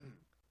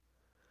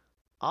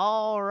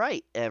All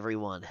right,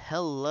 everyone.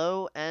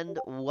 Hello and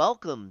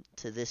welcome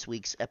to this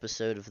week's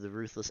episode of the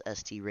Ruthless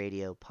ST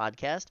Radio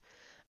podcast.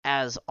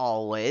 As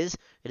always,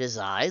 it is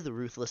I, the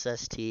Ruthless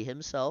ST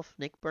himself,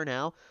 Nick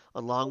Burnell,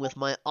 along with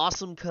my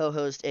awesome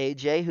co-host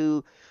AJ,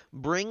 who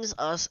brings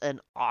us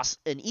an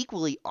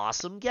equally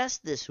awesome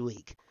guest this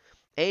week.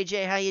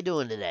 AJ, how you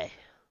doing today?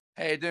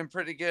 Hey, doing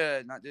pretty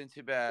good. Not doing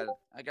too bad.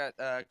 I got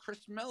Chris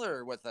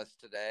Miller with us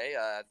today.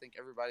 I think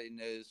everybody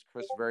knows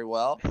Chris very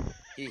well.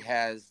 He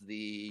has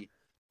the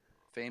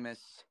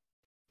famous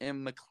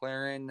M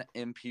McLaren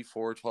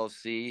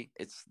MP412C.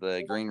 It's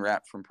the green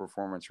wrap from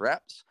Performance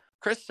Wraps.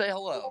 Chris, say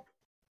hello.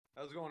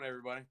 How's it going,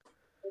 everybody?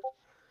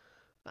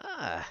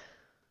 Ah,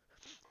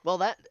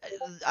 well,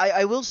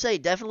 I will say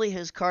definitely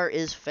his car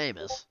is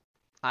famous.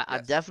 I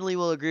Yes. definitely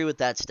will agree with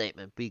that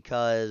statement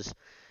because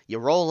you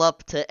roll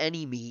up to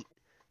any meet,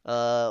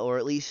 or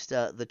at least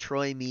the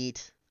Troy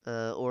meet,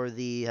 or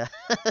the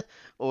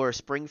or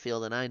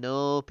Springfield, and I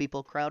know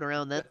people crowd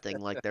around that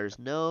thing like there's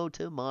no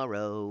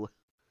tomorrow.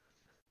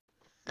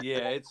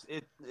 Yeah,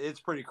 it's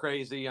pretty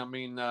crazy. I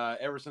mean,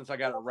 ever since I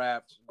got it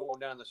wrapped,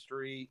 going down the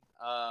street,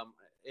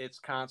 it's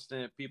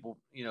constant. People,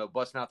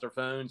 busting out their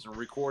phones and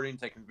recording,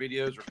 taking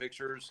videos or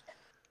pictures.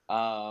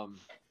 I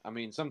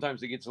mean,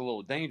 sometimes it gets a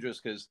little dangerous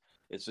because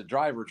it's a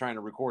driver trying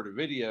to record a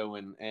video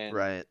and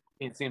Right.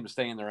 can't seem to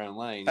stay in their own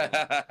lane.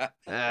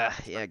 Yeah,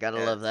 gotta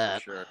Yes, love for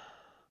that. sure.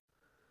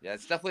 Yeah,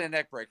 it's definitely a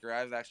neck breaker.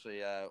 I was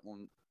actually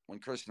when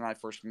Chris and I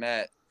first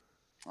met,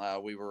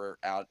 we were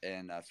out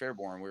in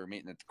Fairborn. We were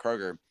meeting at the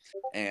Kroger,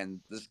 and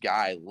this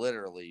guy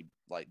literally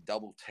like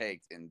double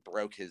taked and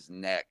broke his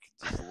neck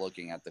just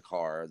looking at the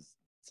car. It's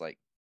like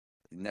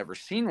never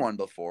seen one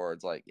before.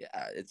 It's like,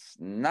 yeah, it's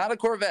not a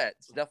Corvette.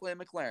 It's definitely a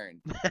McLaren.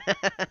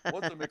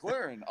 What's a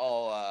McLaren?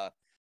 Oh,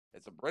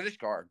 it's a British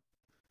car,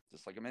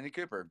 just like a Mini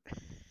Cooper,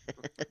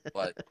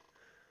 but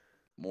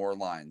more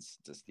lines.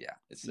 Just yeah,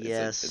 it's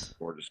Yes. a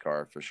gorgeous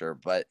car for sure.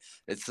 But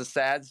it's a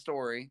sad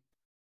story.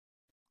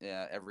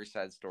 Yeah, every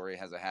sad story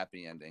has a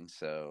happy ending.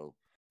 So,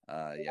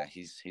 yeah,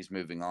 he's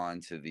moving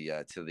on to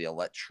the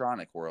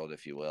electronic world,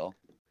 if you will,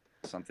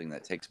 something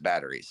that takes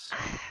batteries.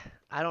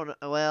 I don't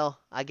know.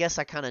 Well, I guess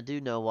I kind of do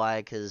know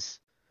why,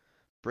 because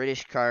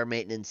British car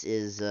maintenance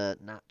is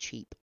not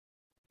cheap.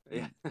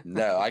 Yeah.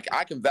 No, I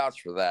can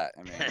vouch for that.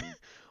 I mean,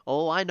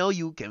 Oh, I know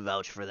you can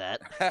vouch for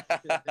that.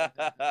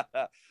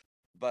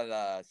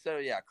 but so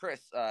yeah,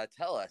 Chris,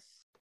 tell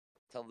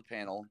the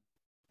panel,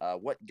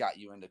 what got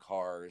you into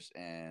cars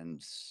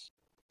and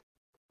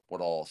what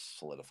all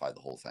solidified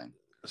the whole thing.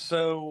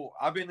 So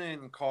I've been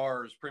in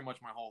cars pretty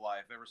much my whole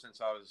life, ever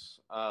since I was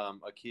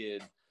a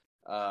kid.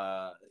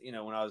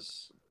 When I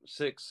was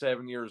 6,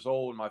 7 years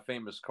old, my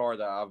famous car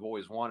that I've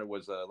always wanted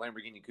was a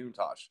Lamborghini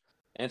Countach,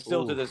 and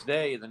still to Ooh. this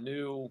day, the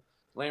new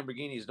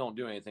Lamborghinis don't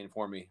do anything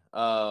for me.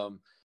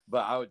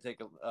 But I would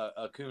take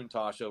a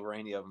Countach over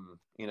any of them,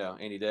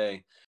 any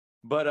day.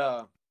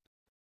 But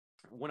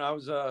when I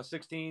was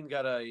 16,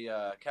 got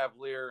a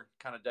Cavalier,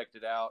 kind of decked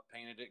it out,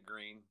 painted it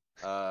green.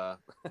 Uh,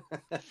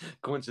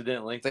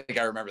 coincidentally, I think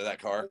I remember that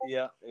car.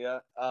 yeah, yeah.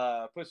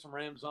 Put some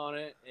rims on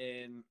it,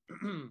 and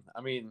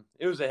I mean,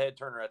 it was a head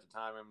turner at the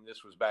time. I mean,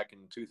 this was back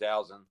in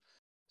 2000.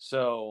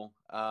 So,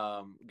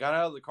 got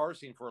out of the car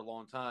scene for a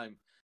long time.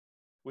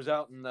 Was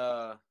out in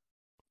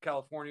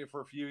California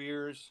for a few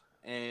years,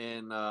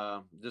 and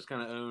just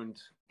kind of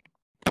owned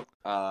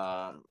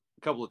a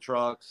couple of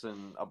trucks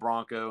and a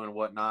Bronco and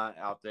whatnot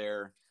out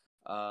there.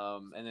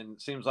 And then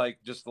it seems like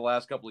just the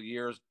last couple of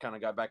years, kind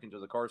of got back into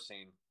the car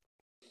scene.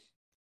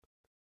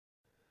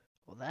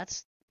 Well,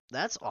 that's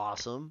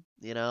awesome.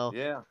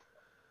 Yeah.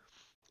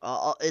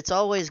 It's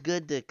always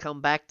good to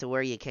come back to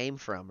where you came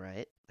from,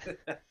 right?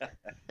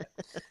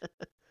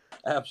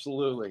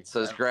 Absolutely.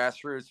 So it's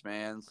grassroots,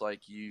 man. It's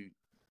like you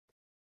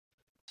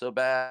so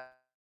bad,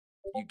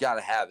 you got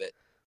to have it.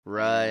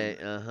 Right.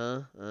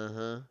 And,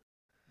 Uh-huh.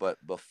 but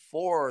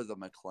before the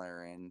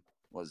McLaren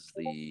was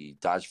the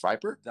Dodge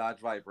Viper. Dodge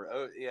Viper.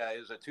 Oh, yeah, it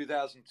was a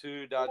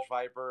 2002 Dodge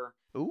Viper.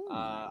 Ooh.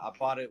 I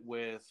bought it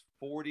with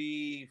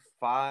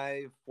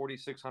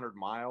 4,600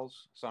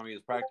 miles. So, I mean,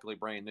 it's practically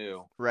brand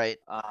new. Right.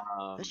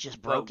 It's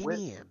just broken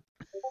in.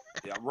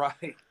 Yeah,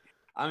 right.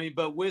 I mean,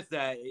 but with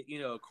that,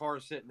 a car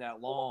sitting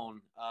that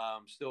long,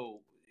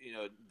 still,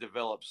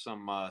 develops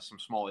some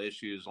small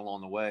issues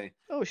along the way.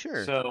 Oh,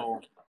 sure.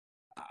 So,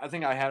 I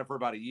think I had it for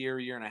about a year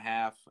and a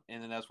half,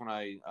 and then that's when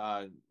I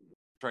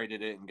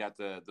traded it and got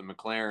the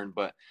McLaren.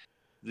 But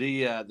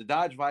the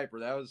Dodge Viper,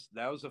 that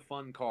was a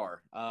fun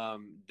car.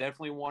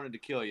 Definitely wanted to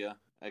kill you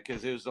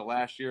because it was the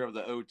last year of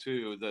the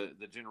 '02,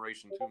 the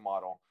Generation 2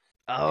 model.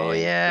 Oh,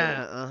 And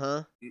yeah. so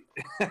Uh-huh.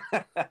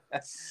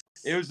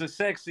 it was a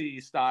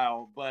sexy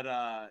style, but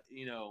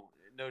no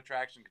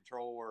traction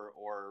control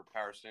or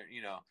power steering.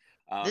 It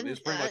was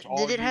pretty much all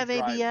Did it you have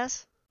driving.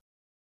 ABS?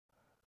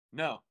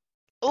 No.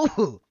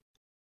 Oh.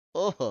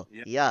 Oh.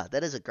 Yeah. Yeah,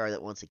 that is a car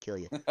that wants to kill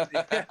you.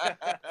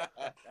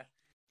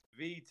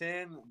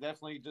 V10,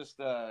 definitely just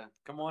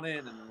come on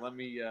in and let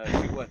me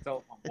see what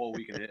telephone pole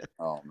we can hit.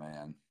 Oh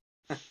man.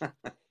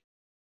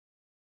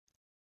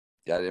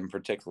 Yeah, I didn't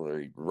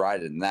particularly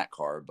ride in that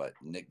car, but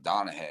Nick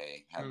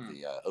Donahue had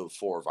the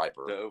 '04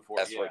 Viper The 04,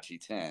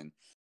 SRT10.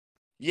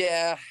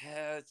 Yeah,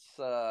 it's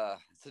a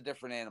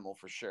different animal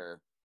for sure.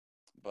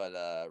 But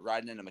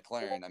riding in a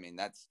McLaren, I mean,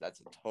 that's a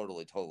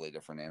totally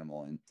different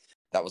animal, and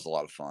that was a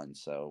lot of fun.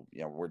 So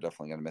yeah, we're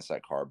definitely gonna miss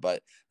that car.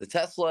 But the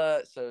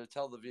Tesla. So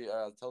tell the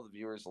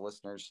viewers, the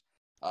listeners,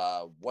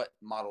 what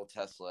model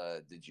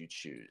Tesla did you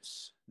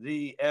choose?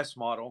 The S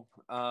model.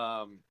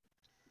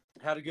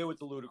 Had to go with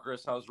the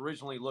Ludicrous. I was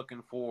originally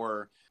looking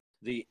for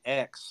the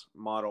X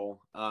model,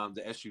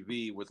 the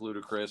SUV with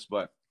Ludicrous,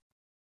 but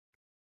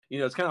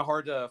it's kind of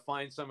hard to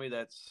find somebody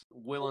that's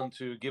willing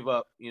to give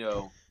up,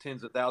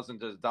 tens of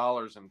thousands of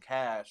dollars in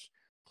cash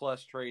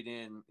plus trade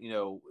in,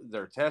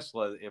 their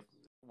Tesla if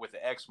with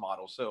the X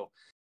model. So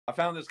I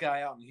found this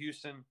guy out in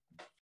Houston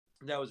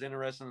that was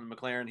interested in the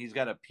McLaren. He's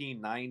got a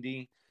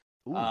P90,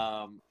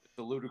 the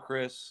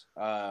Ludicrous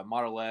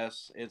Model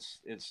S. It's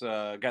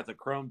got the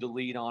chrome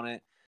delete on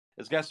it.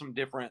 It's got some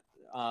different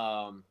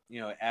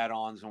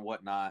add-ons and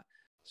whatnot.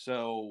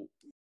 So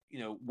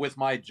with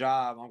my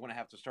job, I'm going to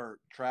have to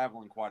start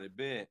traveling quite a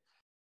bit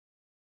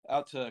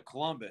out to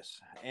Columbus,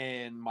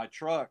 and my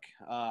truck,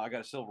 I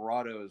got a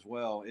Silverado as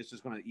well. It's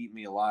just going to eat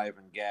me alive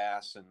in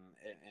gas and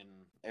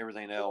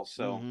everything else.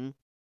 So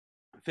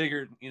I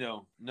figured,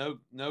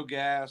 no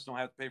gas, don't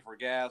have to pay for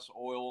gas,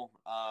 oil,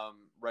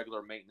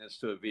 regular maintenance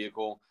to a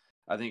vehicle.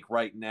 I think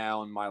right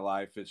now in my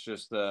life, it's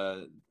just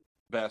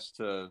best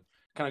to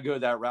kind of go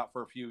that route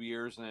for a few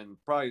years and then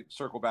probably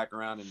circle back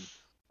around in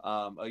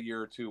a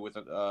year or two with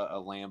a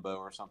Lambo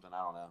or something.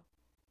 I don't know.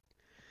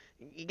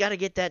 You got to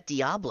get that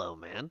Diablo,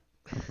 man.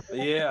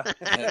 Yeah.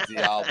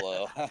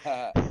 Diablo.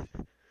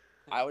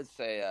 I would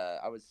say a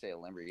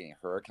Lamborghini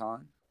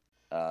Huracan.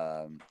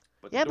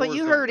 But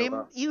you heard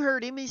him. You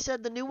heard him. He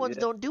said the new ones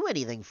don't do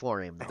anything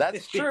for him.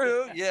 That's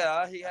true.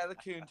 Yeah, he had a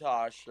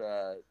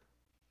Countach.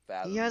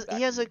 He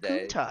has a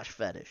Countach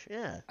fetish.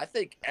 Yeah. I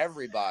think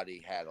everybody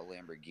had a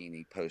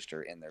Lamborghini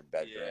poster in their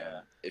bedroom. Yeah.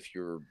 If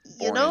you were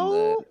born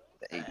in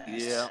the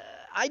 80s. Yeah.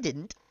 I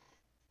didn't.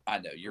 I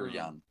know you're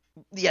young.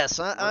 Yes,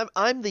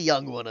 I'm the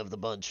young one of the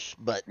bunch,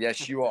 but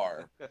yes, you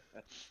are.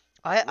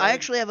 I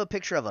actually have a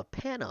picture of a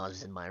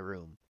Panoz in my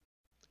room.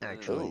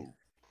 Actually, Ooh,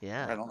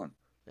 yeah, right on.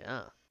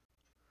 Yeah,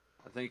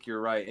 I think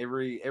you're right.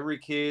 Every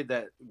kid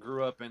that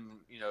grew up in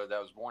that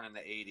was born in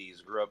the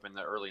 80s, grew up in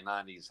the early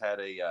 90s,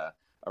 had a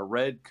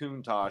red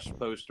Countach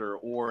poster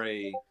or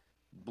a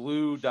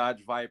blue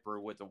Dodge Viper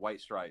with the white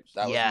stripes.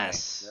 That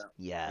was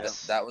me.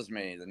 Yes. That was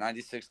me. The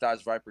 96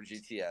 Dodge Viper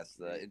GTS,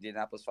 the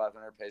Indianapolis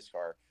 500 pace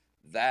car.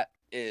 That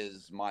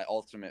is my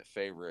ultimate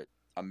favorite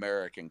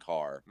American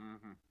car.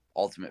 Mm-hmm.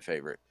 Ultimate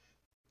favorite.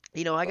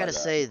 I gotta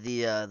say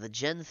the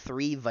Gen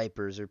 3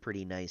 Vipers are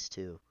pretty nice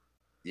too.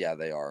 Yeah,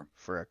 they are.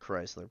 For a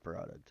Chrysler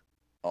product.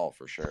 Oh,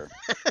 for sure.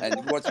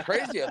 And what's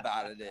crazy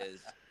about it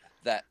is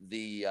that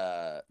the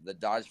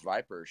Dodge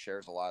Viper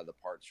shares a lot of the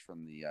parts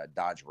from the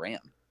Dodge Ram.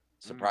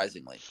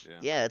 Surprisingly.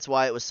 Yeah, that's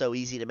why it was so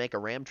easy to make a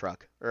Ram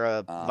truck or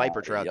a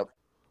Viper truck. Yep.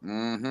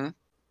 Mm-hmm.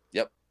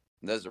 Yep.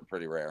 Those are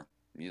pretty rare.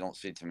 You don't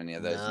see too many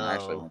of those. No. And I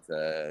actually went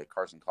to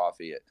Carson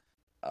Coffee at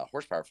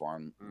Horsepower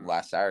Farm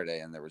last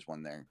Saturday, and there was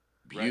one there.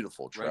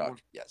 Beautiful truck.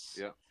 Yes.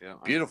 Yeah.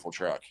 Beautiful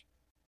truck.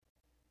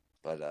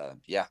 But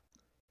yeah,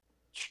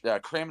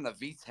 cramming a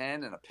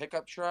V10 in a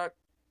pickup truck,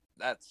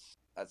 that's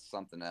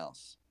something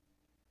else.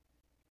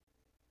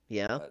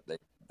 Yeah.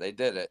 They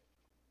did it.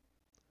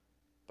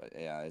 But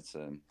yeah, it's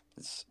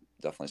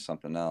definitely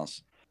something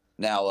else.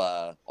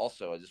 Now,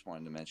 also, I just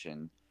wanted to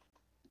mention,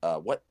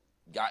 what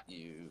got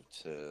you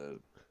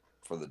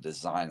for the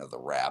design of the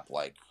wrap?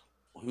 Like,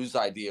 whose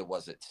idea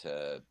was it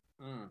to?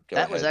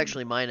 That was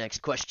actually my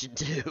next question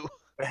too.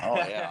 Oh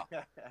yeah.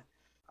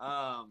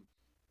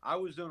 I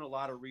was doing a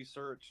lot of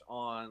research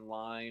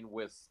online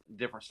with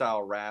different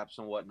style wraps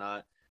and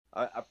whatnot.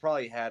 I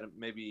probably had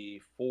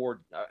maybe four.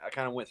 I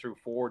kind of went through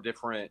 4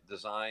 different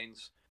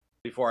designs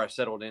before I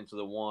settled into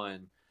the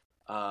one.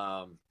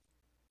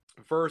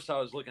 First, I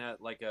was looking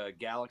at like a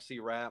Galaxy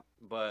wrap,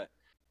 but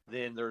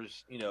then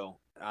there's,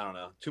 I don't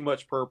know, too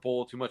much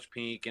purple, too much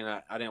pink, and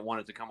I didn't want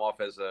it to come off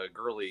as a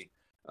girly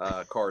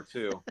car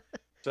too.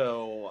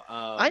 So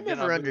I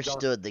never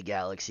understood the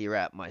Galaxy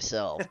wrap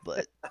myself,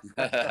 but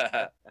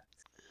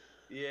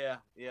yeah,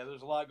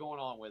 there's a lot going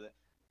on with it.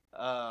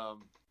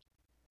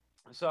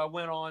 So I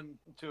went on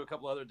to a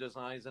couple other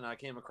designs, and I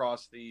came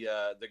across the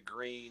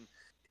green.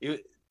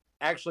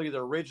 Actually,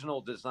 the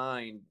original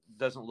design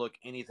doesn't look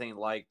anything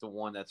like the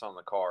one that's on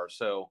the car.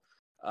 So,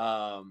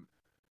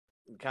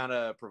 kind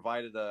of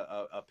provided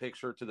a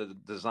picture to the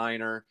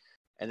designer,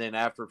 and then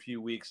after a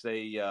few weeks,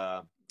 they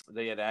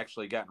had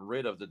actually gotten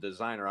rid of the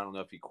designer. I don't know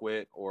if he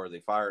quit or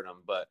they fired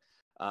him, but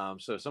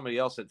so somebody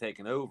else had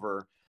taken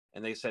over,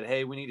 and they said,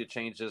 "Hey, we need to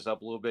change this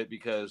up a little bit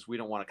because we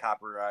don't want to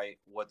copyright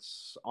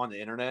what's on the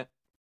internet."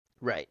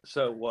 Right.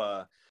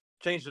 So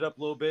changed it up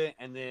a little bit,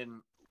 and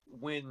then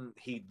when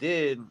he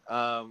did,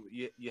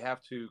 you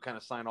have to kind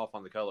of sign off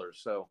on the colors.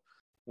 So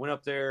went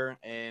up there,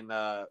 and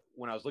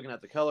when I was looking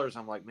at the colors,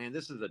 I'm like, man,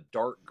 this is a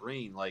dark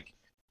green. Like,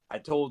 I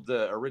told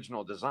the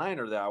original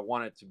designer that I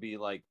want it to be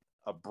like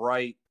a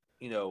bright,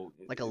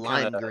 Like a kind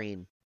lime of,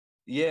 green.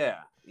 yeah,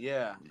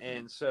 yeah. Mhm.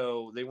 And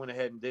so they went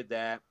ahead and did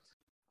that.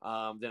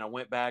 Then I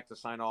went back to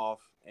sign off,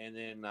 and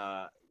then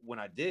when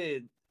I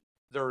did,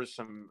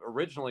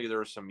 originally there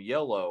was some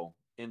yellow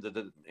in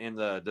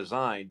the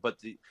design, but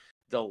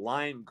the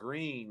lime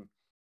green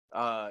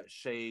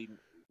shade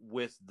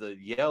with the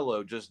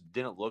yellow just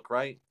didn't look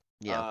right.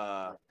 Yeah.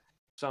 Uh,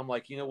 so I'm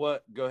like, you know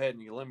what? Go ahead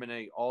and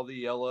eliminate all the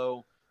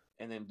yellow,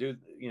 and then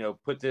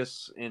put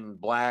this in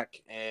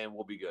black, and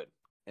we'll be good.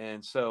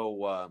 And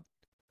so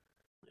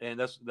and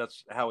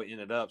that's how it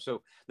ended up.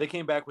 So they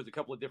came back with a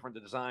couple of different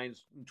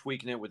designs,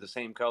 tweaking it with the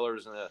same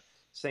colors and the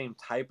same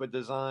type of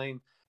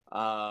design,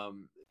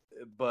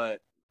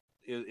 but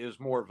it was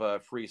more of a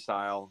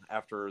freestyle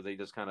after they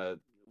just kind of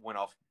went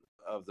off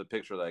of the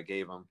picture that I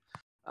gave them.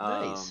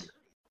 Nice.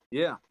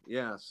 Yeah,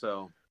 yeah.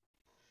 So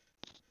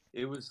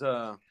it was.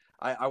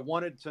 I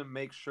wanted to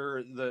make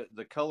sure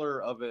the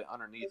color of it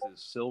underneath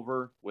is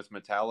silver with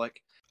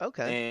metallic.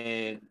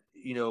 Okay. And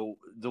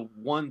the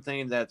one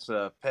thing that's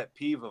a pet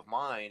peeve of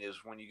mine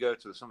is when you go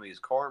to some of these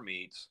car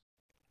meets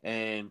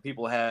and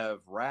people have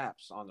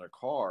wraps on their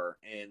car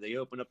and they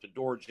open up the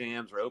door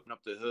jambs or open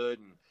up the hood,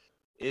 and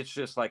it's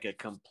just like a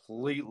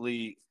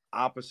completely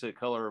opposite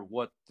color of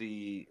what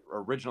the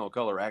original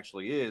color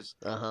actually is.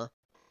 Uh-huh.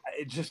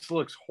 It just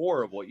looks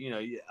horrible,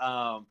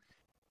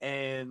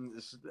 and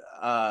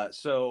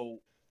so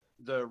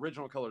the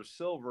original color is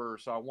silver,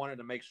 so I wanted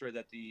to make sure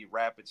that the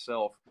wrap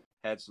itself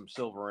had some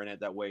silver in it.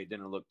 That way it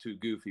didn't look too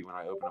goofy when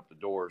I open up the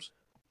doors.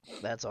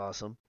 That's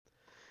awesome.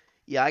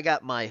 Yeah, I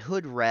got my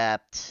hood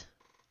wrapped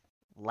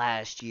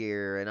last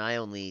year, and I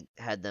only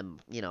had them,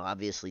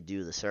 obviously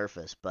do the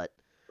surface, but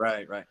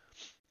Right, right.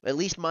 at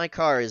least my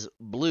car is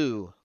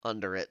blue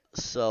under it,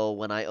 so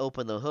when I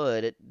open the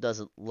hood, it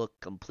doesn't look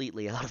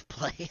completely out of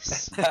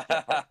place.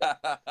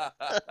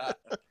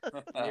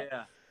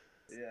 Yeah,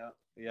 yeah,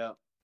 yeah.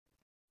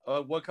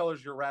 What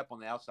color's your wrap on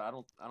the outside?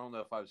 I don't know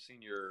if I've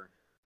seen your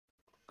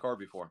car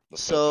before. The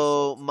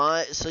So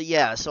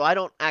Focus so I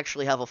don't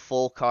actually have a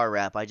full car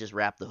wrap. I just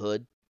wrap the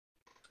hood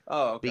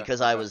Oh, okay.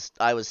 because Okay.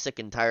 I was sick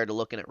and tired of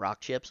looking at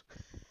rock chips,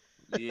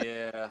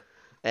 Yeah.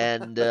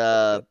 and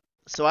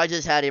so I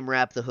just had him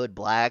wrap the hood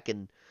black.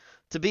 And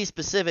to be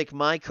specific,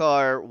 my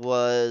car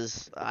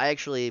was I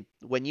actually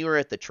when you were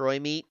at the Troy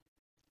meet,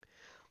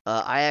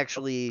 I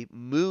actually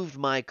moved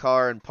my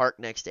car and parked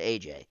next to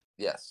AJ.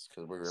 Yes,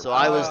 because we were. So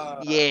I was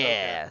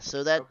Okay.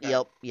 So that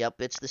Okay. yep,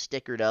 it's the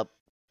stickered up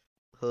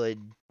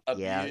hood.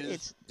 Yeah,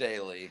 Abused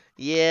daily.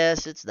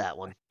 yes, it's that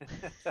one.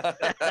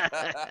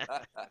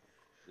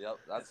 Yep,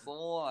 that's the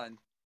one.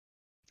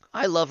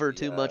 I love her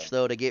too Yeah. much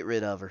though to get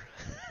rid of her.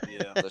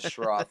 Yeah. The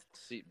Schroth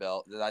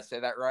seatbelt. Did I say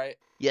that right?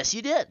 Yes,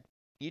 you did.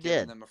 You Giving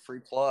did. them a free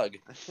plug.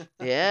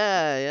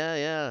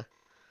 Yeah.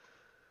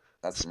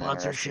 That's some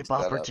Sponsorship interesting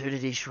setup.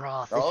 opportunity,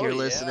 Schroth, if Oh you're yeah,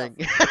 listening.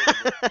 for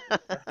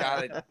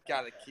sure.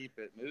 Gotta keep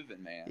it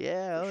moving, man.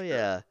 Yeah, for oh sure.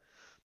 yeah.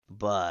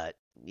 But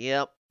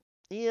yep.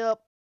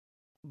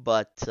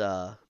 But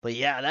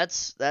yeah,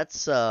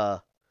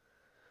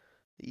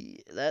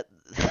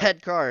 that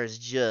car is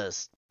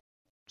just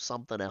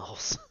something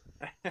else.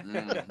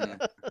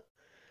 Mhm.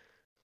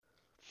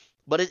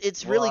 But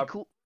it's Well, really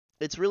cool.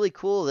 It's really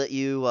cool that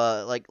you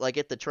like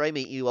at the Troy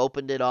meet you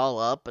opened it all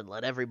up and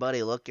let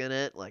everybody look in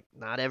it. Like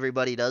not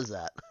everybody does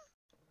that.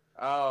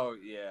 Oh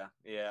yeah,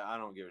 yeah. I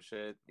don't give a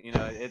shit.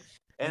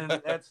 And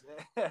that's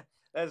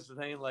that's the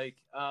thing. Like,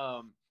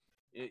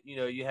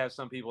 you have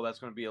some people that's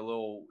going to be a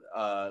little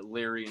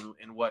leery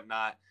and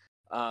whatnot.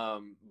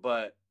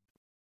 But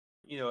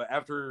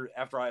after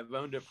I've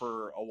owned it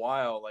for a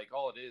while, like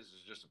all it is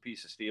just a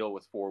piece of steel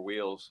with four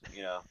wheels.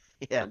 Yeah,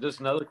 And just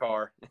another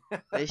car.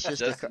 it's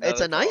just a Just car.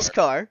 It's a another nice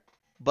car. car,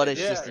 but It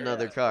it's is just very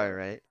another nice car,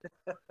 right?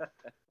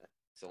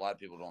 So a lot of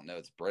people don't know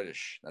it's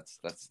British. That's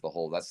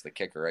the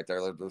kicker right there.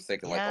 They're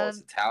thinking like, oh, Yeah.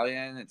 it's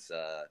Italian.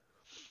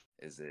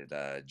 Is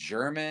it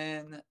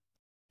German?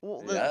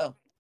 Well, No,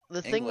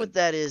 the thing with England.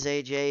 that is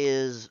AJ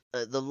is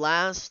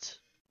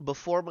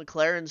before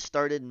McLaren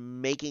started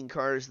making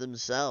cars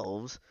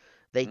themselves,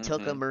 they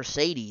took a Mhm.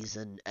 Mercedes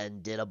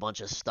and did a bunch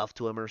of stuff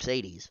to a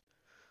Mercedes.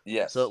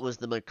 Yes. So it was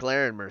the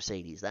McLaren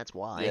Mercedes. That's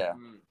why. Yeah.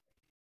 Mm.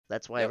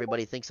 That's why Yep.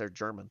 everybody thinks they're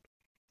German.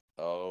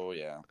 Oh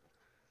yeah.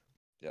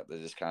 Yep. They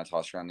just kind of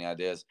toss around the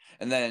ideas,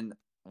 and then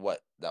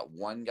what? That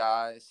one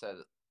guy said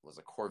it was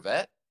a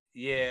Corvette,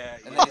 Yeah,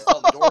 and yeah. then he saw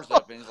the doors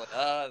open. He's like,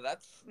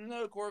 that's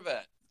no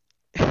Corvette.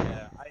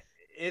 Yeah,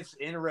 it's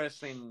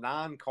interesting.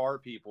 Non-car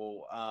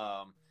people,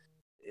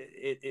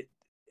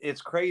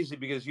 it's crazy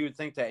because you would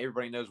think that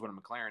everybody knows what a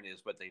McLaren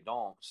is, but they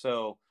don't.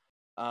 So,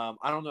 I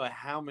don't know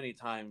how many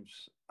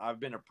times I've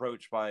been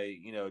approached by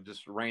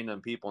just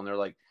random people, and they're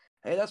like,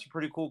 "Hey, that's a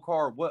pretty cool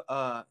car. What?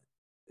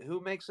 Who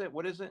makes it?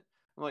 What is it?"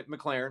 I'm like,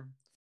 "McLaren."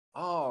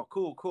 Oh,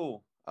 cool,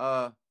 cool.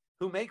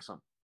 Who makes them?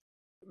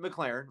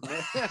 McLaren.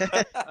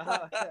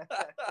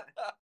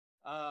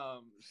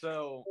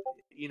 So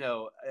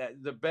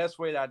the best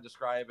way that I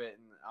describe it,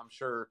 and I'm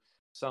sure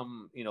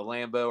some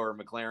Lambo or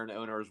McLaren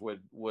owners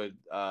would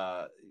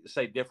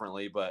say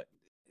differently, but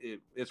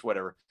it's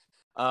whatever.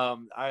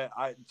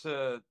 I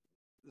to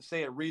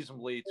say it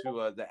reasonably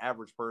to the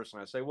average person,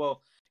 I say,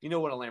 well, you know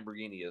what a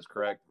Lamborghini is,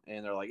 correct?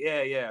 And they're like,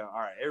 yeah, all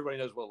right, everybody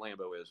knows what a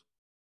Lambo is.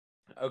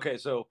 Okay,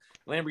 so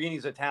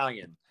Lamborghini's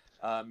Italian.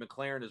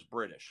 McLaren is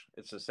British.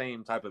 It's the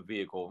same type of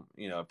vehicle,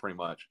 pretty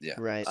much. Yeah,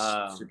 Right.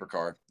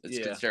 Supercar. It's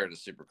yeah. considered a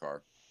supercar.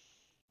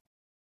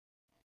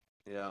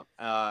 Yeah,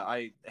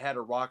 I had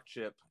a rock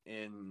chip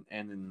in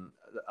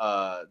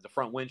the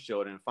front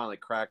windshield, and it finally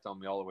cracked on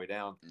me all the way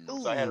down.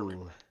 Ooh. So I had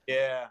to,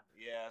 yeah.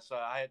 So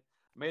I had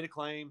made a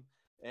claim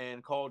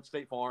and called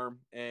State Farm,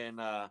 and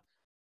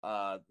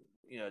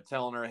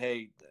telling her,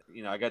 hey,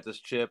 I got this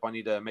chip, I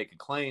need to make a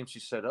claim. She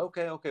said,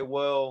 okay,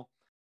 well,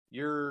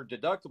 your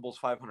deductible's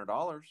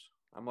 $500.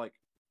 I'm like,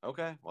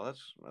 okay, well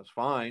that's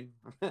fine.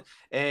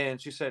 And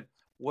she said,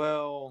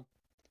 well,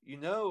 you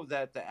know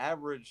that the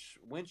average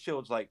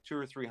windshield's like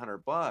 $200 or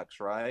 $300,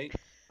 right?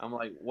 I'm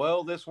like,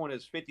 well, this one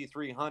is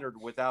 $5,300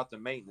 without the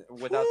maintenance,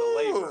 without the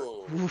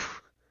labor.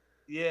 Oof.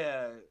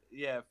 Yeah,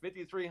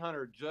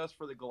 $5,300 just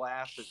for the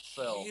glass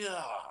itself.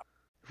 Yeah.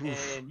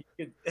 Oof. And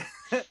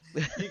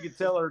you could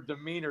tell her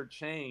demeanor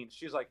changed.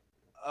 She's like,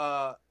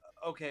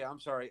 okay, I'm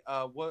sorry.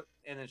 What?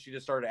 And then she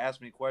just started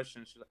asking me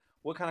questions. She's like,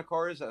 what kind of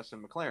car is that? I said,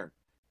 McLaren.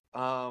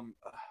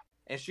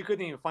 And she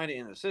couldn't even find it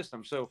in the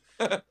system. So,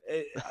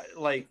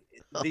 like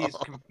these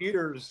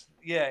computers,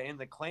 in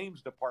the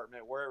claims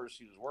department, wherever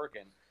she was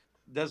working,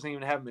 doesn't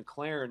even have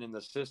McLaren in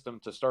the system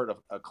to start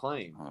a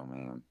claim. Oh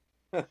man,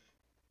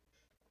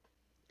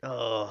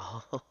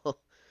 Oh.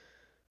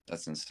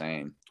 that's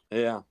insane.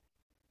 Yeah,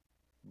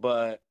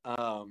 but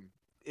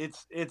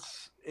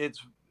it's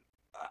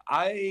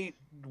I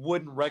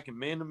wouldn't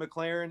recommend a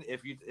McLaren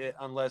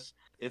unless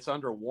it's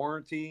under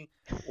warranty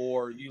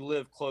or you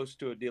live close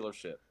to a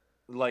dealership,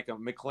 like a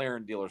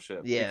McLaren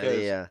dealership. Yeah, because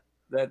yeah.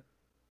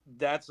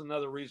 that's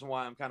another reason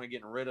why I'm kind of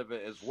getting rid of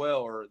it as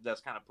well, or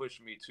that's kind of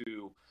pushing me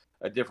to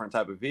a different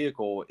type of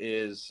vehicle.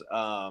 Is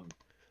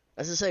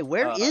As I say,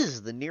 where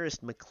is the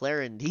nearest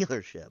McLaren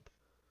dealership?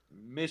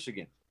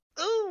 Michigan.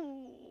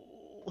 Ooh.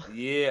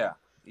 Yeah.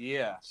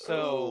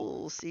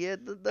 So see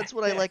it. That's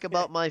what I like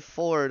about my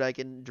Ford. I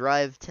can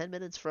drive 10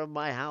 minutes from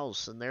my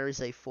house, and there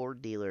is a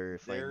Ford dealer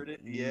if there I it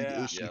is. need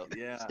Yeah, issues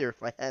yeah. or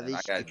if I have And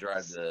issues. I gotta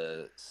drive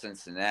to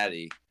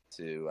Cincinnati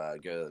to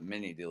go to the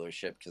Mini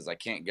dealership because I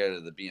can't go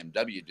to the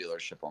BMW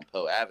dealership on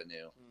Poe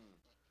Avenue.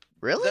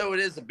 Really? Though it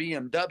is a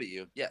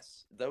BMW,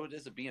 yes. Though it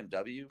is a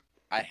BMW,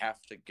 I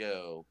have to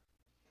go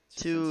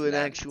to Cincinnati an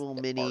actual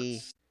to get Mini.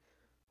 parts.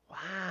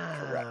 Wow,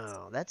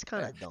 Correct. that's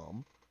kind of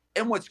dumb.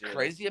 And what's Yeah.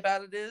 crazy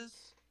about it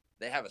is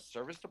they have a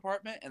service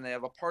department and they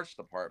have a parts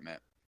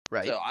department.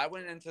 Right. So I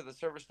went into the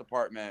service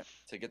department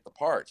to get the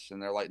parts,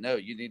 and they're like, no,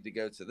 you need to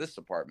go to this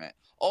department.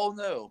 Oh,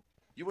 no,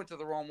 you went to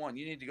the wrong one.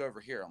 You need to go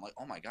over here. I'm like,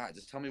 oh, my God,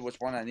 just tell me which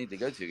one I need to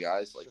go to,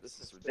 guys. Like, this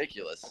is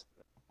ridiculous.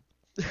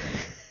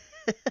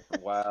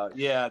 Wow.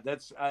 Yeah,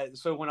 that's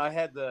so when I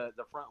had the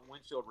front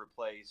windshield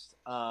replaced,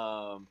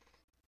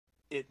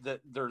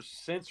 there's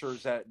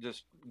sensors that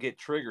just get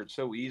triggered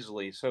so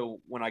easily. So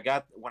when I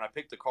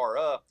picked the car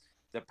up,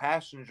 the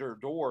passenger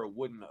door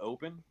wouldn't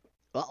open.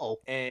 Uh-oh.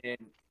 And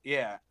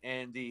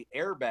and the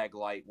airbag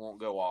light won't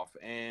go off.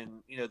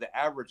 And the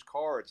average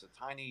car, it's a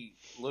tiny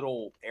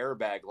little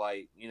airbag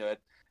light,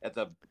 at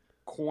the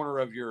corner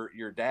of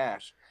your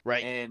dash.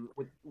 Right. And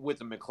with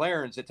the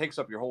McLarens, it takes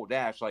up your whole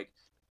dash. Like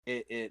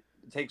it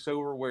takes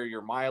over where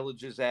your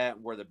mileage is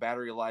at, where the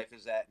battery life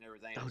is at, and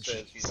everything. Oh, It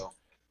says,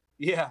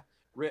 jeez.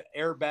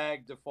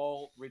 airbag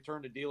default,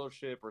 return to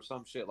dealership, or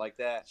some shit like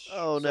that.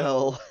 Oh,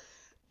 So,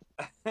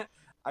 no.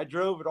 I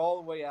drove it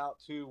all the way out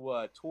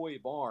to Toy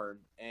Barn,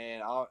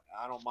 and I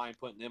don't mind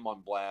putting them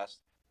on blast.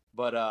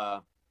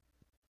 But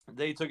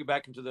they took it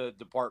back into the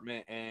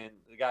department, and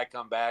the guy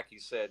come back. He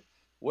said,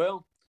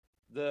 well,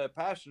 the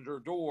passenger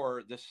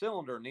door, the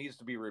cylinder needs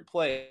to be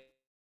replaced.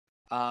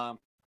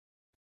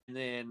 And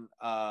then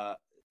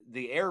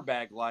the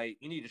airbag light,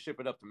 you need to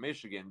ship it up to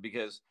Michigan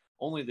because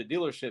only the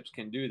dealerships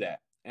can do that.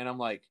 And I'm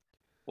like,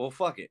 well,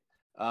 fuck it.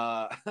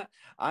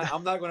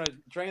 I'm not going to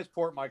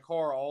transport my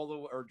car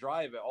or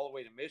drive it all the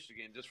way to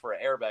Michigan just for an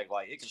airbag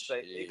light. It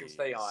can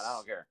stay on. I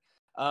don't care.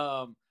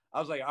 I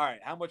was like, all right,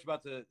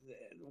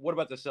 what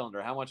about the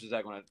cylinder? How much is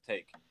that going to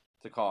take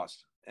to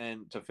cost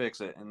and to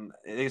fix it? And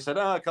they said,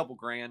 a couple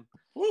grand.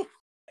 Woo.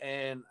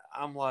 And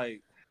I'm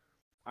like,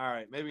 all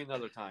right, maybe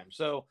another time.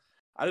 So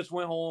I just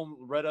went home,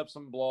 read up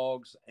some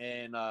blogs,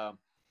 and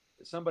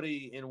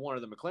somebody in one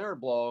of the McLaren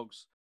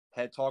blogs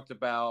had talked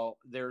about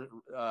they're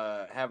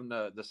having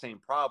the same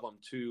problem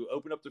to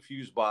open up the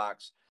fuse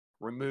box,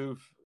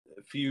 remove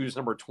fuse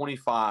number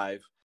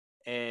 25,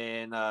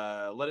 and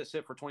let it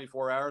sit for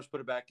 24 hours,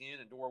 put it back in,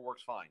 and door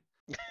works fine.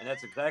 And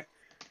that's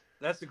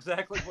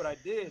exactly what I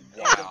did.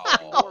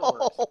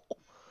 Wow.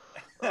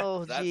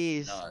 Oh, That's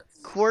jeez. nuts.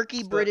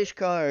 Quirky British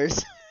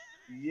cars.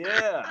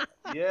 Yeah.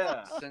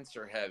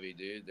 Sensor heavy,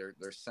 dude.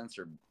 They're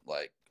sensor,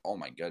 like, oh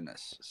my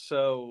goodness.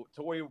 So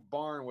Toy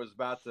Barn was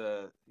about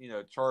to,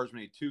 charge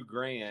me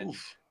 $2,000.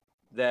 Oof.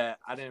 that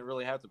I didn't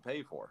really have to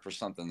pay for. For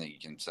something that you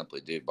can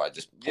simply do by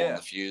just pulling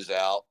the fuse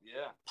out,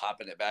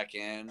 popping it back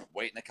in,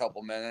 waiting a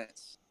couple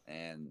minutes,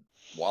 and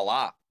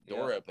voila,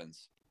 door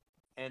opens.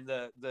 And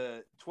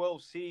the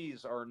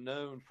 12Cs are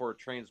known for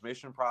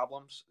transmission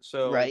problems.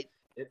 So Right.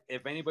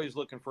 if anybody's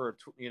looking for a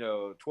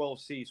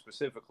 12C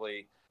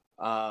specifically,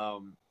 I'd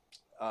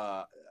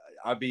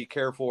be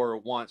careful or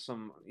want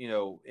some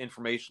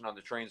information on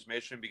the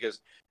transmission, because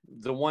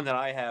the one that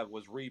I have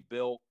was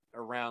rebuilt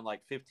around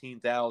like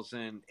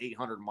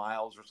 15,800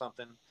 miles or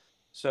something.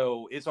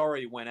 So it's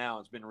already went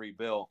out. It's been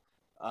rebuilt.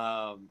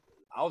 I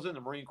was in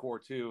the Marine Corps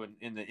too,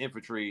 in the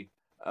infantry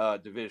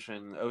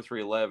division,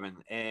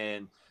 0311,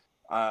 and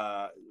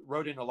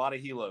rode in a lot of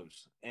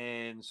helos.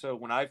 And so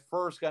when I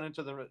first got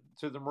into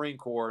the Marine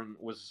Corps and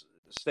was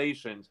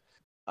stationed,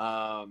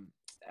 I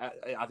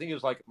think it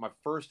was like my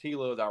first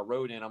helo that I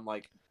rode in. I'm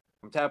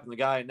tapping the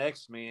guy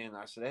next to me, and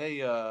I said, "Hey,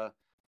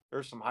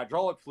 there's some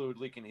hydraulic fluid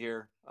leaking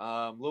here.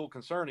 A little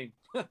concerning."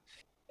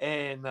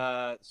 And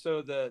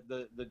so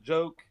the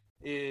joke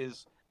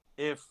is,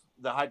 if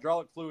the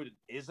hydraulic fluid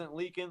isn't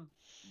leaking,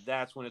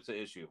 that's when it's an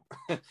issue.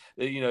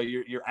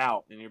 You're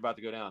out and you're about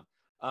to go down.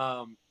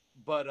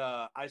 But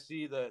I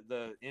see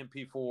the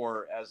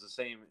MP4 as the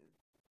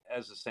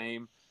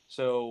same.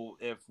 So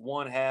if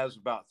one has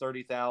about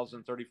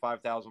 30,000,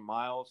 35,000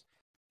 miles,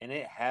 and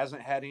it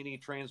hasn't had any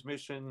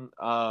transmission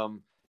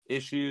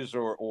issues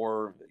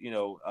or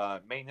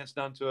maintenance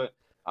done to it,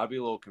 I'd be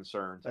a little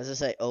concerned. As I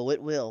say,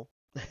 it will.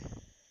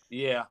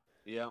 Yeah.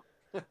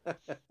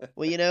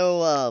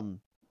 Well,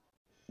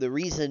 the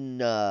reason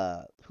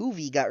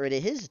Hoovy got rid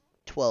of his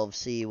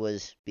 12C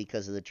was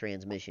because of the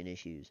transmission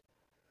issues.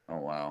 Oh,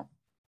 wow.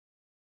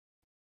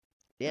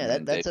 Yeah,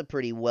 that's a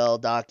pretty well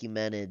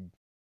documented.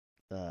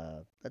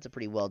 That's a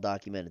pretty well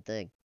documented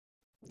thing.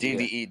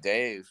 DDE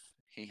Dave,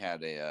 he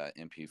had a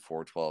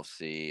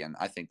MP412C, and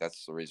I think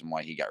that's the reason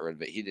why he got rid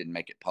of it. He didn't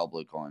make it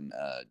public on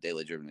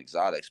Daily Driven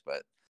Exotics,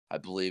 but I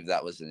believe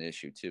that was an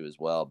issue too as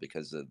well,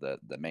 because of the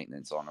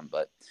maintenance on them.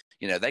 But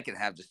they can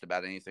have just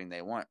about anything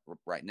they want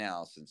right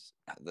now since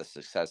the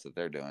success that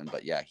they're doing.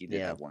 But yeah, he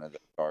did have one of the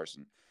cars,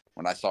 and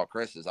when I saw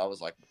Chris's, I was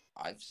like,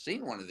 I've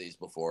seen one of these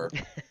before.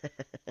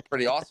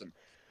 Pretty awesome.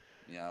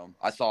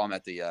 I saw him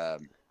at the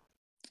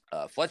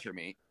Fletcher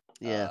meet.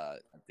 Yeah.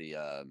 At the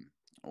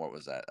what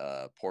was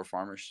that? Poor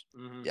Farmers.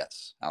 Mm-hmm.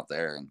 Yes, out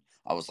there, and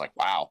I was like,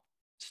 wow,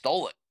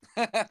 stole it.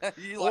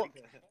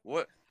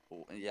 What?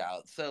 Yeah.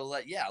 So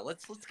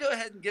let's go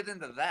ahead and get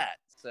into that.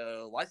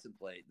 So license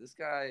plate. This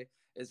guy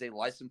is a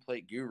license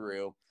plate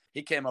guru.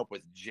 He came up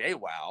with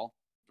JWoww,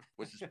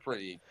 which is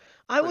pretty.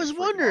 I was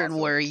wondering awesome.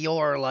 where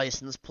your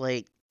license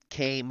plate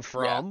came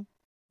from.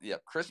 Yeah,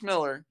 Chris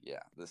Miller.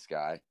 Yeah, this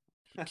guy.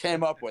 He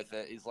came up with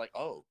it. He's like,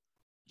 oh,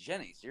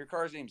 Jenny. So your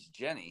car's name's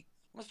Jenny.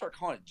 I'm going to start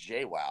calling it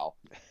JWoww.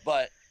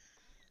 But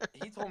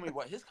he told me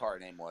what his car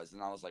name was,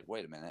 and I was like,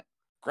 wait a minute.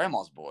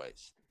 Grandma's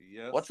Boys.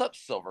 Yep. What's up,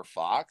 Silver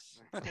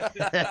Fox?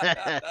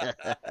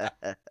 I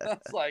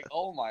was like,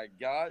 oh, my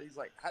God. He's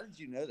like, how did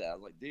you know that? I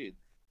was like, dude,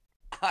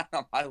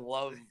 I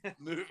love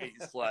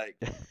movies. Like,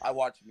 I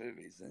watch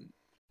movies.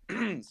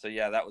 And so,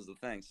 yeah, that was the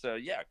thing. So,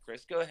 yeah,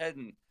 Chris, go ahead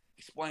and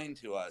explain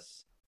to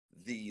us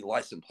the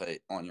license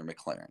plate on your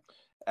McLaren.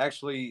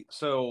 Actually,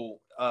 so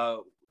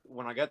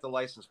when I got the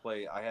license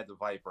plate, I had the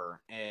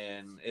Viper,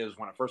 and it was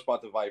when I first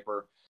bought the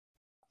Viper.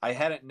 I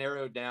had it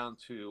narrowed down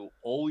to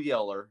Old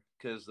Yeller,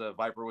 because the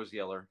Viper was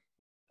Yeller,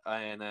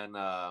 and then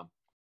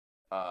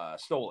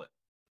stole it.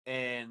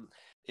 And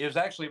it was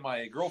actually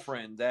my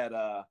girlfriend that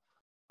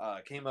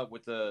came up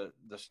with the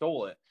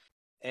stole it.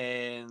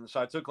 And so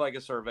I took like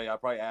a survey. I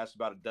probably asked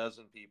about a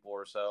dozen people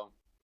or so.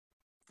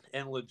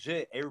 And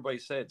legit, everybody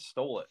said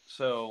stole it.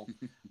 So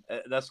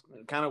that's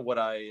kind of what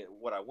I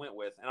went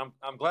with, and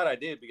I'm glad I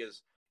did,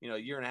 because a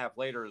year and a half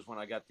later is when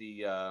I got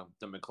the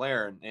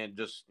McLaren, and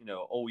just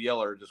Old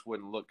Yeller just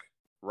wouldn't look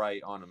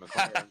right on a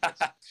McLaren.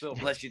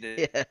 Unless you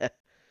did a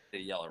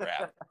yellow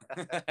wrap,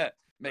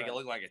 make it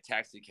look like a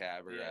taxi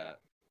cab or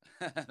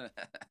a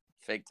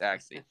fake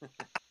taxi.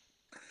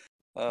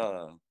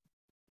 So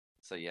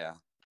yeah,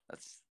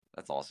 that's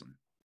awesome.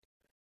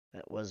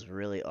 That was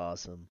really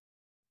awesome.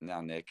 Now,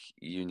 Nick,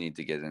 you need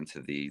to get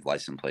into the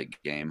license plate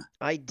game.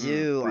 I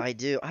do. I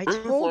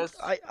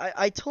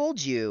told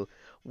you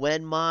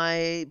when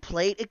my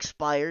plate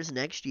expires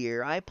next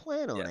year, I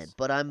plan on it.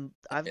 But I've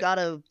got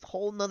a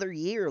whole nother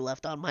year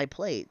left on my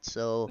plate,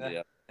 so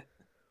yeah.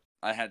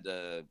 I had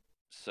to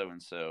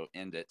so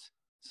end it,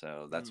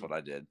 so that's what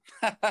I did.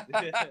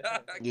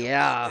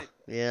 Yeah.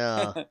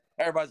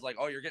 Everybody's like,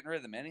 "Oh, you're getting rid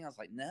of the Mini?" I was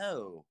like,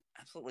 "No,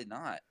 absolutely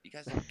not. You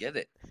guys don't get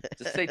it.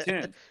 Just stay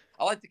tuned."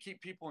 I like to keep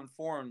people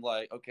informed,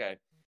 like, okay,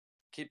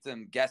 keep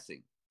them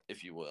guessing,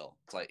 if you will.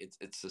 It's like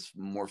it's just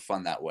more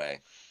fun that way.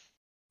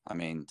 I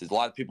mean, does a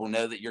lot of people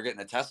know that you're getting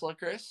a Tesla,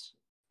 Chris?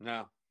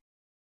 No.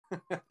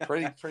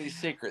 Pretty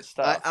secret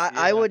stuff.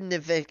 I wouldn't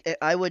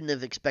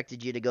have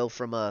expected you to go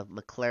from a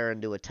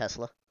McLaren to a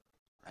Tesla.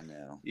 I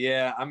know.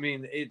 Yeah, I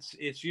mean,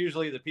 it's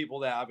usually the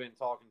people that I've been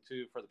talking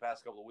to for the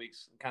past couple of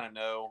weeks kind of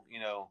know,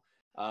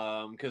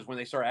 Because when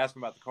they start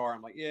asking about the car,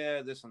 I'm like,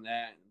 yeah, this and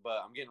that,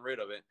 but I'm getting rid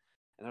of it.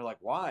 And they're like,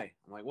 why?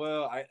 I'm like,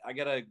 well, I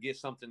gotta get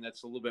something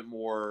that's a little bit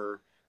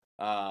more,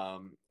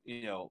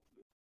 you know,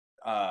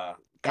 comparable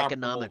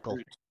Economical.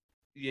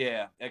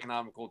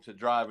 economical to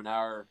drive an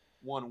hour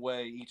one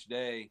way each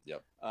day.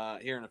 Yep.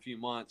 Here in a few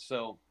months.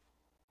 So,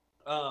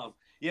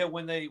 yeah,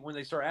 when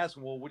they start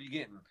asking, well, what are you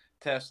getting?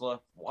 Tesla.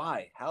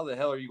 Why? How the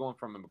hell are you going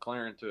from a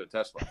McLaren to a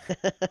Tesla?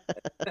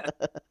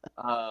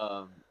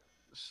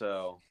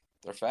 So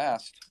They're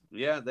fast.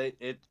 yeah,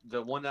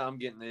 the one that I'm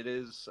getting, it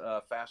is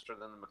faster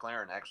than the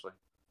McLaren actually.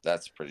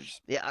 That's pretty.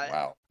 Yeah,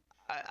 Wow.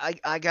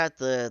 I got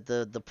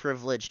the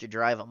privilege to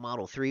drive a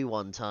Model 3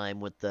 one time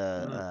with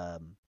the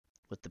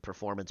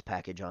performance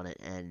package on it,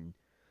 and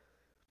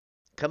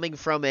coming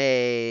from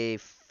a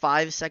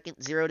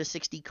 5-second 0 to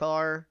 60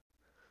 car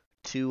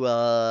to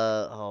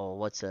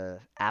what's a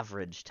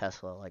average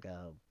Tesla, like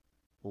a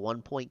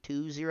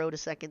 1.2 0 to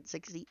second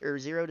 60 or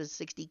 0 to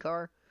 60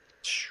 car.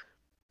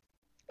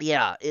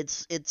 Yeah, it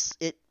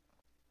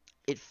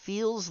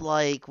feels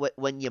like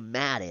when you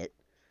mat it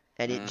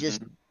and it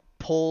just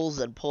pulls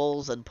and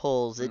pulls and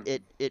pulls.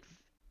 It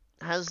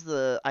has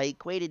I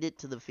equated it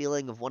to the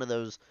feeling of one of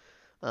those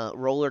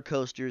roller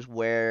coasters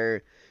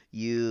where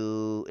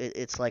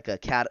it's like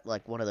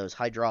like one of those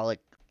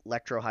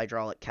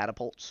electro-hydraulic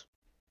catapults,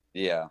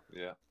 Yeah.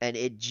 and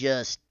it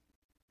just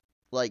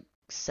like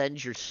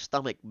sends your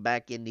stomach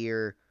back into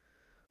your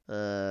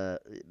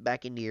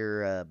back,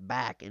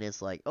 and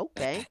it's like,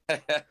 okay,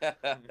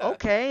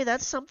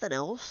 that's something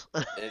else.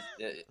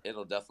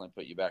 It'll definitely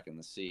put you back in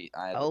the seat.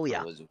 I had Oh, the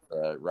yeah. privilege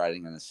of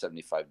riding in a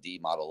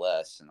 75D Model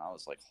S, and I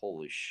was like,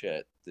 holy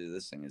shit, dude,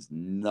 this thing is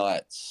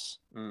nuts.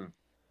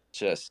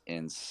 Just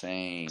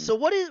insane. So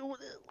what is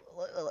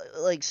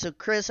like? So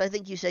Chris, I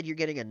think you said you're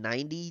getting a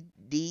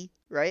 90D,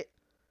 right?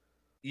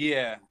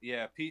 Yeah,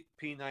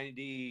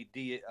 P90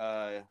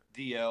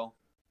 DL.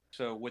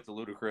 So with the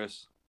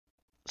Ludicrous.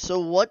 So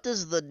what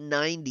does the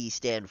 90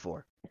 stand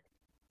for?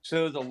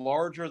 So the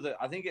larger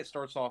I think it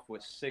starts off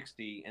with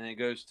 60 and it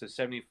goes to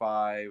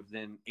 75,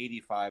 then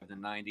 85,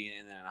 then 90,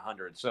 and then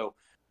 100. So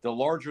the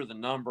larger the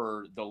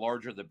number, the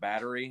larger the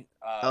battery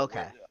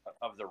Okay.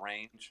 of the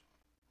range.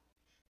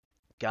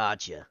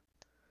 Gotcha.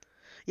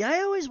 Yeah,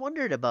 I always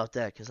wondered about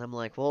that because I'm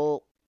like,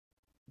 well,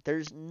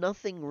 there's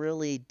nothing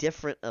really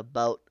different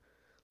about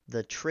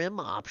the trim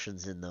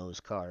options in those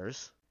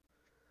cars.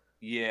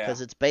 Yeah. Because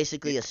it's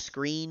basically a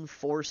screen,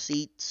 4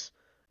 seats,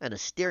 and a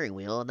steering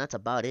wheel, and that's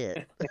about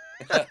it.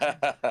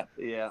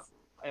 Yeah.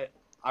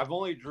 I've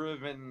only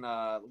driven,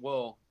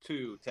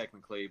 2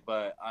 technically,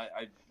 but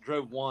I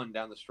drove one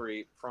down the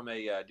street from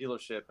a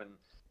dealership,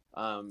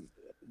 and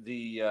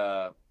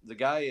the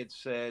guy had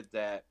said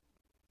that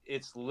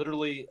it's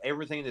literally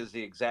everything is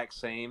the exact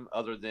same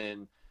other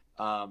than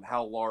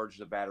how large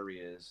the battery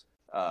is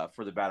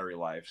for the battery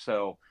life.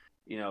 So,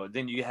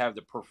 then you have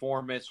the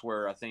performance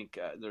where I think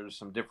there's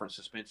some different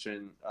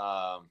suspension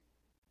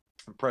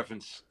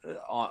preference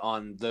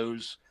on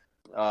those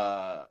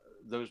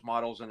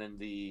models, and then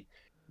the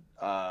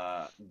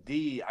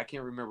D, I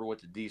can't remember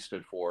what the D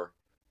stood for.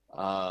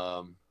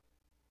 And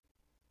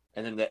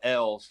then the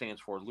L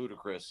stands for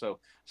ludicrous. So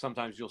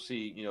sometimes you'll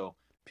see,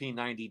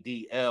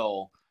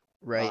 P90DL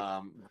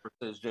Right.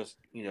 versus just,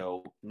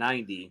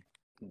 90D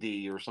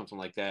or something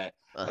like that.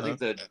 I think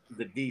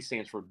the D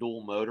stands for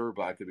dual motor,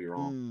 but I could be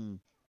wrong.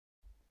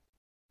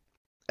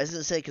 I was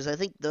going to say, because I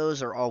think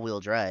those are all-wheel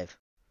drive.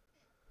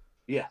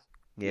 Yeah.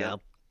 Yeah.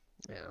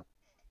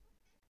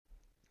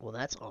 Well,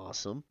 that's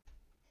awesome.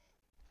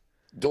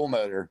 Dual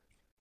motor.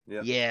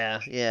 Yeah.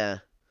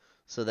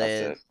 So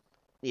That's it.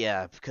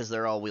 yeah, because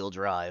they're all-wheel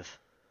drive.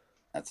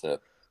 That's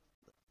it.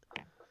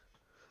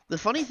 The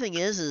funny thing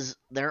is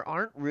there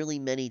aren't really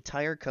many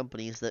tire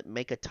companies that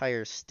make a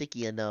tire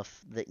sticky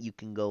enough that you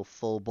can go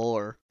full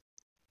bore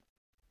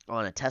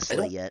on a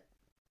Tesla yet.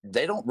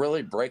 They don't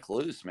really break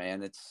loose,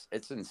 man. It's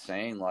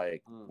insane,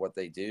 like what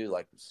they do.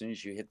 Like as soon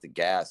as you hit the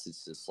gas,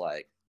 it's just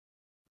like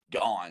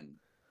gone.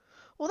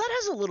 Well, that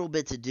has a little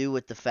bit to do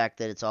with the fact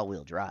that it's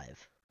all-wheel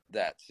drive.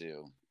 That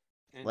too.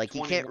 And like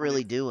you can't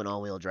really do an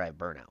all-wheel drive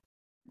burnout.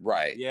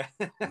 Right. Yeah.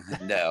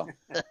 No.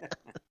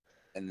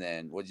 And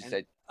then what'd you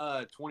say?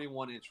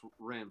 21-inch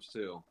rims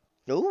too.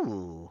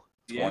 Ooh.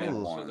 Yeah.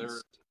 So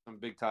there's some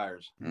big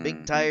tires.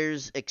 Big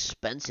tires,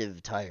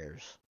 expensive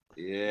tires.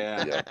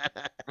 Yeah.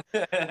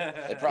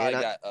 They probably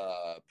got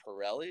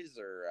Pirellis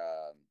or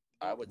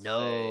I would say.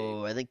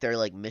 No, I think they're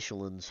like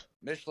Michelin's.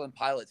 Michelin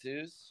Pilot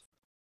 2s.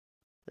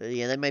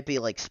 Yeah, they might be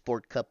like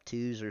Sport Cup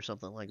 2s or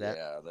something like that.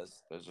 Yeah,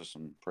 those are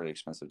some pretty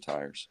expensive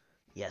tires.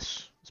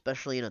 Yes,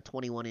 especially in a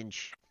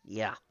 21-inch.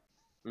 Yeah.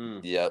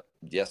 Yep.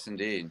 Yes,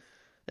 indeed.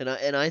 And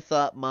I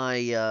thought my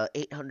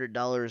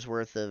 $800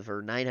 worth of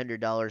or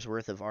 $900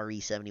 worth of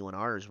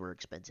RE71Rs were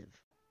expensive.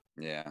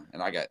 Yeah,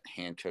 and I got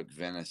hand-cooked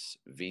Venice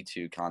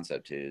V2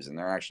 Concept 2s, and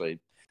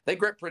they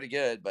grip pretty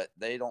good, but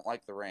they don't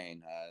like the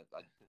rain.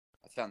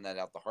 I found that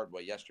out the hard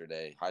way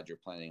yesterday,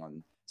 hydroplaning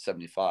on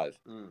 75.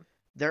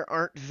 There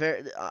aren't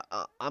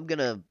I'm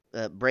going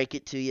to break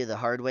it to you the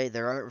hard way.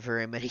 There aren't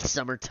very many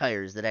summer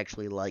tires that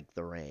actually like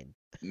the rain.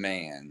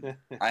 Man,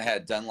 I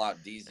had Dunlop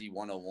DZ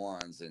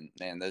 101s, and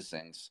man, those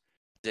things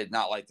did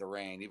not like the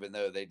rain, even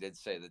though they did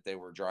say that they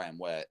were dry and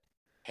wet.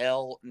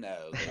 Hell no,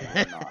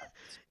 they were not.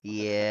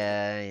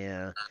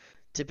 Yeah.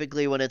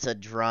 Typically, when it's a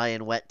dry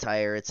and wet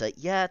tire, it's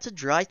a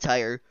dry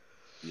tire.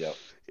 Yep.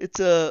 It's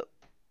a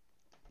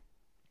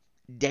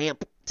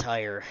damp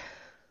tire.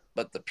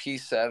 But the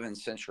P7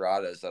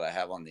 Centurados that I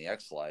have on the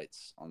X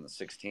Lights on the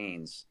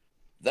 16s,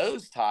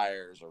 those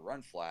tires are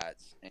run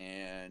flats,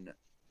 and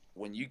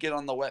when you get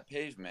on the wet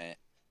pavement,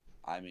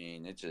 I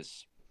mean, it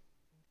just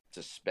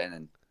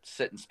spinning,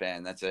 sit and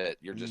spin. That's it.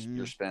 You're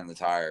spinning the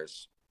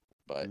tires.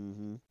 But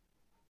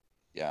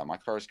yeah, my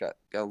car's got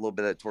a little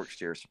bit of torque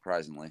steer,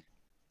 surprisingly.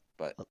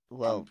 But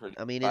well,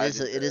 I mean,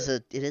 it is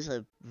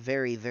a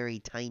very, very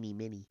tiny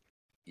Mini.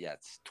 Yeah,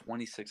 it's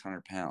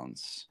 2,600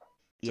 pounds.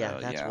 Yeah,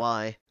 so, that's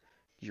why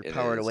your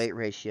power to weight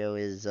ratio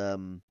is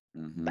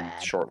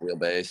bad. Short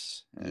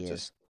wheelbase. And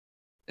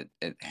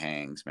it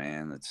hangs,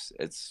 man.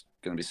 It's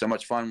gonna be so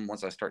much fun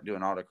once I start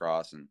doing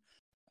autocross and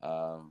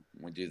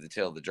we do the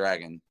Tail of the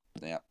Dragon.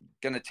 Yeah,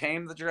 gonna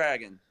tame the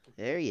dragon.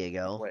 There you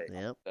go.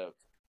 Yep. So,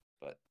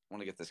 but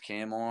want to get this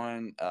cam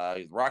on.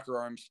 Rocker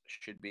arms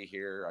should be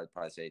here. I'd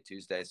probably say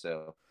Tuesday.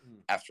 So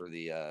after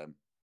the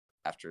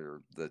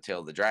Tail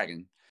of the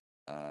Dragon,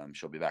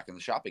 she'll be back in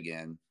the shop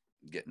again,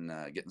 getting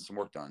some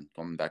work done,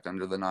 going back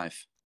under the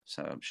knife.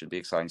 So it should be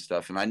exciting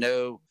stuff. And I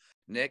know,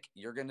 Nick,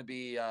 you're going to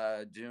be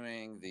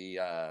doing the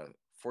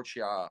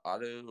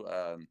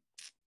Fortunato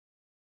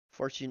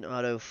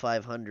Fortunato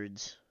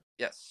 500s.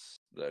 Yes,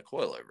 the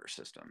coilover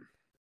system.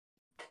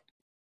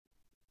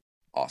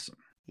 Awesome.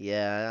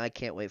 Yeah, I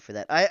can't wait for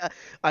that.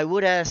 I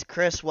would ask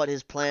Chris what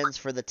his plans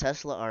for the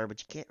Tesla are,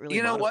 but you can't really.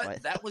 You know modify what?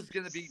 it. That was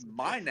going to be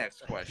my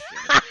next question.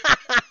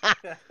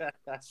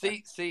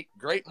 see,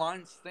 great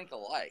minds think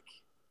alike.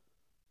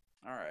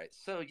 All right,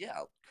 so yeah,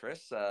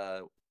 Chris,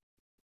 the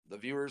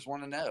viewers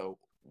want to know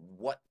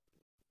what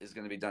is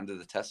going to be done to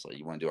the Tesla.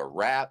 You want to do a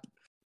wrap?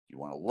 You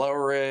want to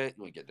lower it?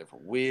 You want to get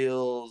different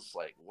wheels?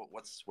 Like,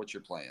 what's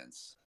your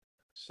plans?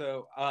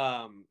 So,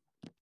 I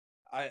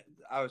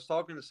was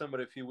talking to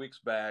somebody a few weeks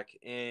back,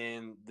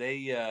 and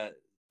they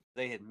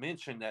had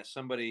mentioned that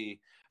somebody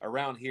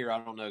around here,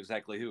 I don't know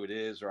exactly who it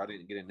is, or I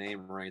didn't get a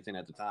name or anything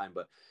at the time,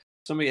 but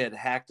somebody had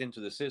hacked into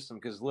the system,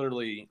 because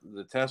literally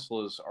the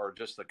Teslas are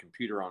just a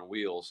computer on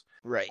wheels.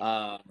 Right.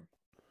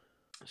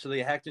 So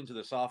they hacked into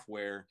the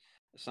software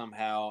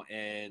somehow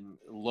and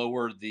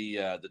lowered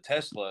the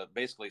Tesla,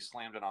 basically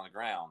slammed it on the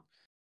ground.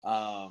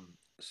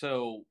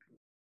 So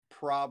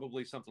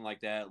probably something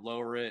like that.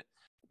 Lower it,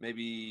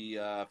 maybe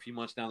a few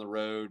months down the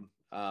road.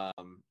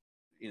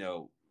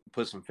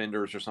 Put some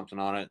fenders or something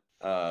on it.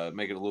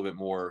 Make it a little bit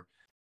more,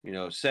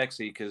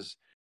 sexy, because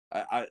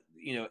I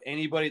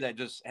anybody that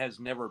just has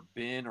never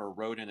been or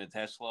rode in a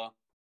Tesla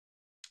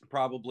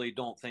probably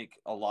don't think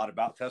a lot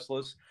about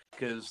Teslas,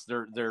 because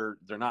they're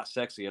not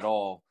sexy at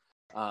all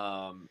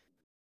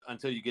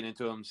until you get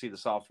into them, see the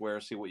software,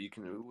 see what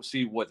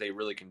they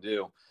really can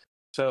do.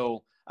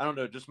 So I don't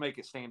know, just make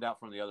it stand out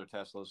from the other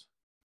Teslas.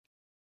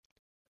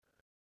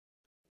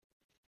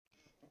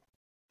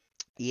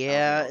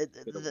 Yeah,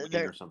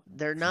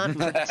 they're not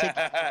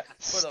particular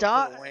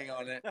stock. Put a wing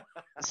on it.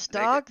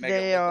 Stock. Make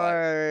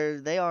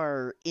it they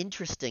are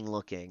interesting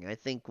looking. I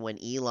think when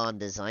Elon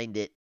designed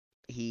it,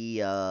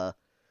 he wanted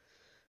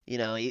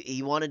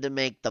to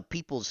make the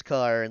people's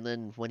car, and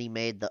then when he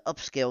made the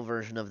upscale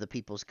version of the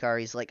people's car,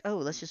 he's like, oh,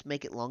 let's just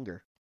make it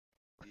longer.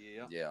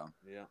 Yeah.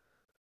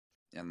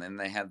 And then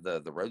they had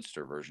the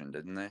Roadster version,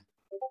 didn't they?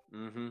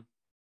 Mm-hmm.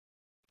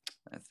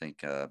 I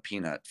think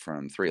Peanut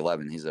from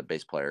 311, he's a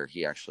bass player.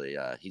 He actually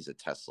he's a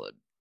Tesla.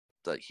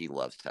 He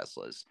loves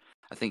Teslas.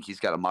 I think he's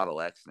got a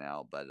Model X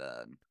now, but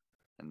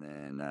and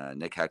then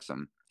Nick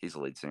Hexum, he's the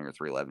lead singer of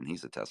 311.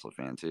 He's a Tesla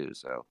fan too.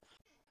 So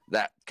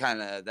that's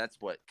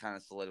what kind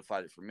of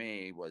solidified it for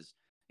me, was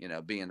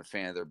being a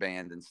fan of their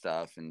band and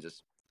stuff, and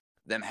just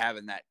them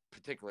having that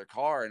particular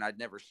car. And I'd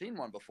never seen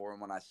one before, and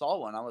when I saw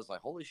one, I was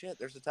like, holy shit,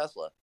 there's a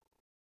Tesla.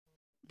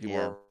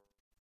 I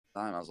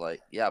was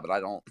like, yeah, but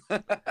I don't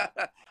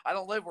I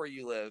don't live where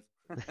you live.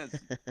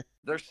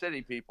 They're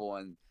city people,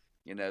 and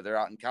they're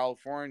out in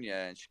California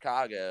and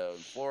Chicago and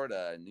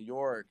Florida and New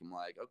York. I'm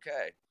like,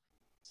 okay.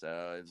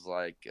 So it was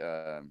like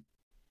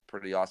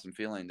pretty awesome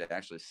feeling to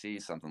actually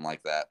see something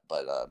like that.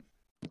 But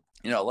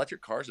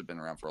electric cars have been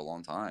around for a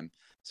long time,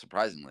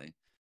 surprisingly.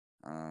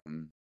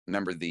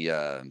 Remember the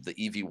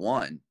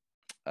EV1,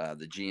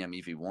 the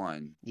GM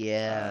EV1.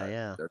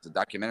 Yeah. There's a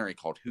documentary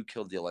called Who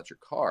Killed the Electric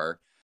Car?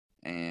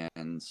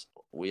 And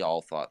we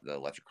all thought the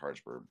electric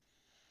cars were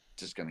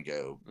just going to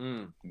go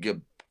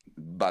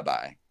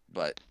bye-bye.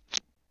 But,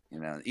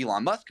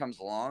 Elon Musk comes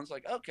along. It's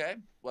like, okay,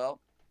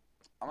 well,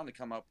 I'm going to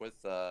come up with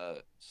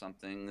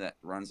something that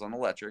runs on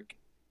electric.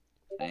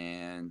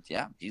 And,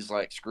 yeah, he's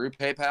like, screw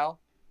PayPal.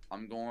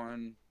 I'm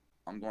going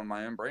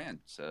my own brand.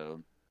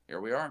 So here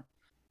we are.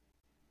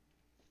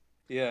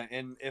 Yeah,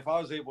 and if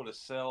I was able to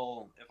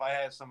if I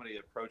had somebody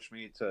approach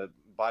me to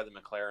buy the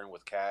McLaren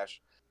with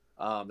cash,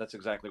 That's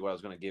exactly what I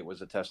was going to get,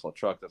 was a Tesla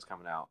truck that's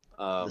coming out.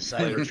 The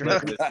later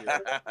Cybertruck. this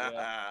year.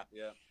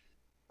 Yeah.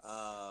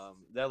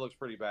 That looks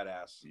pretty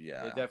badass.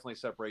 Yeah. It definitely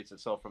separates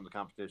itself from the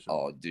competition.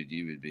 Oh, dude,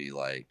 you would be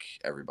like,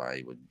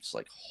 everybody would just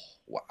like,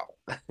 wow,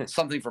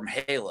 something from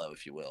Halo,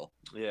 if you will.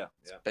 Yeah.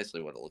 It's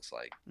basically what it looks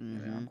like. You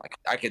know? Mhm. Like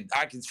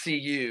I can see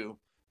you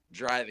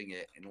driving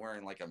it and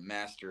wearing like a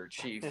Master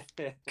Chief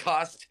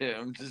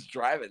costume, just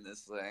driving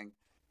this thing.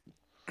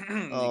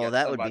 You Oh, got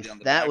that would somebody be on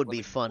the that back would with be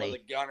a- funny.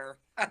 with a gunner.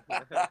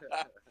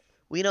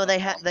 Well, you know, they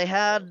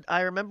had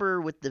I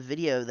remember with the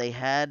video they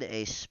had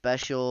a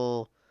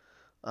special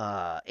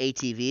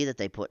ATV that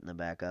they put in the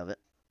back of it.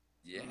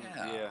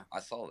 Yeah, I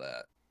saw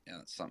that. Yeah,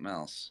 that's something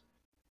else.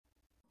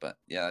 But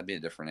yeah, that'd be a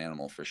different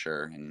animal for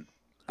sure, and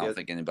I don't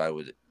think anybody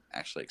would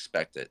actually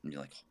expect it and be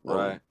like, "Whoa,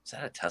 Right. is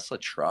that a Tesla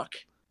truck?"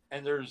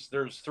 And there's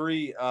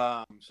three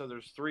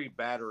there's three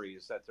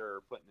batteries that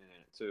they're putting in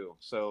it too.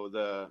 So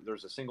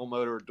there's a single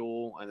motor,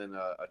 dual, and then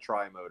a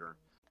tri motor.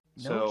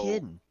 No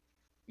kidding.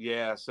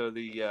 Yeah, so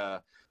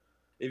the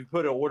if you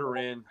put an order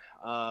in,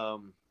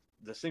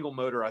 the single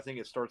motor, I think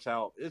it starts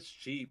out, it's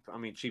cheap. I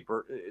mean,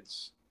 cheaper.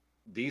 It's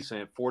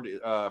decent,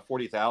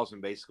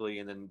 40,000 basically,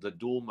 and then the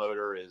dual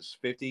motor is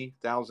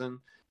 50,000,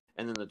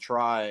 and then the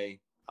tri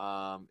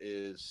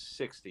is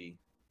 60,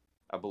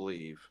 I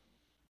believe.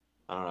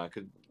 I don't know. I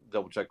could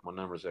double check my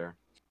numbers there,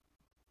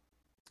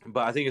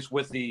 but I think it's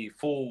with the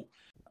full.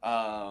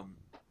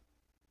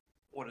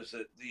 What is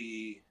it?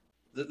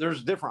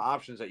 There's different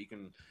options that you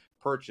can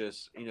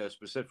purchase, you know,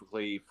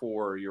 specifically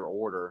for your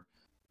order.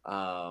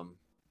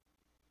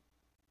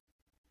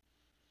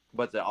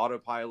 But the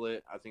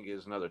autopilot, I think,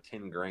 is another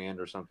 10 grand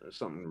or something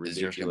ridiculous.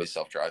 Is yours gonna be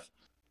self-drive?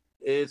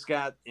 It's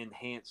got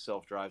enhanced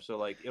self-drive, so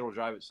like it'll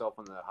drive itself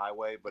on the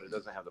highway, but it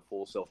doesn't have the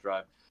full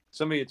self-drive.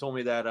 Somebody had told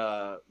me that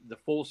the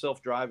full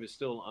self-drive is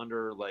still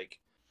under like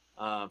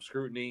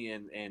scrutiny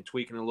and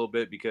tweaking a little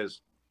bit,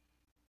 because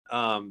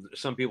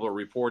some people are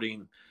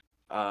reporting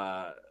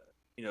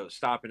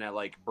stopping at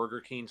like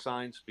Burger King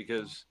signs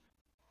because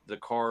the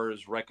car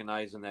is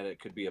recognizing that it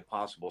could be a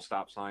possible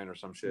stop sign or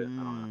some shit. I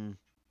don't know.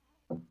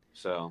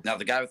 So now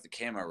the guy with the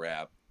camo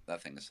wrap,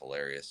 that thing is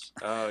hilarious.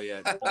 Oh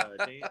yeah,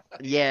 Dan.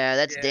 Yeah,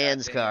 that's Yeah,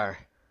 Dan's Dan. car.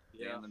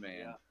 Dan the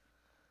man.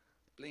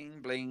 Bling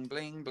bling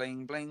bling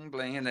bling bling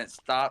bling, and then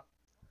stop,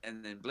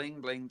 and then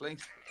bling bling bling.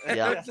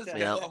 Yeah, Just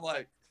yeah. I'm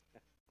like,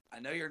 I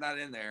know you're not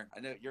in there. I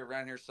know you're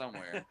around here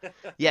somewhere.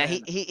 Yeah,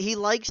 And he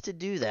likes to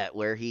do that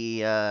where he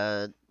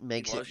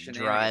makes loves it drive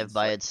shenanigans,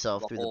 by like,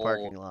 itself the through the whole-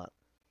 parking lot.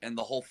 And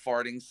the whole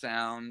farting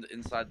sound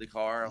inside the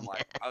car. I'm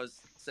like, I was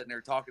sitting there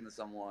talking to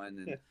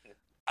someone, and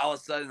all of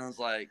a sudden I was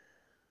like,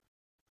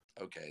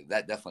 okay,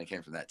 that definitely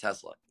came from that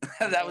Tesla.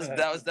 that was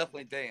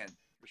definitely Dan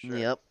for sure.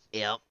 Yep.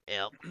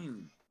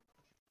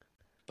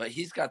 But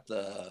he's got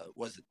the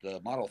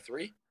Model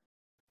 3?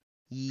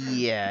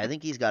 Yeah, I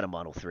think he's got a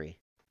Model 3.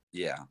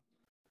 Yeah.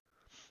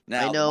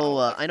 I the know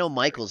Model I know X is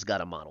Michael's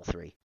got a Model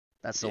 3.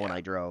 That's the one Yeah.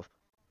 I drove. great.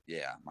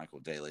 Yeah, Michael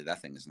Daly.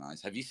 That thing is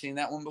nice. Have you seen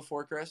that one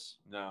before, Chris?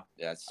 No,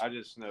 Yeah, I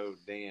just know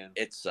Dan.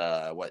 it's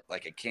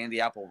like a candy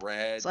apple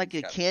red. It's like He's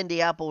a got-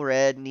 candy apple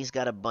red, and he's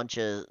got a bunch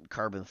of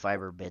carbon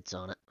fiber bits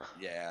on it.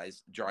 Yeah,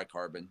 it's dry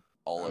carbon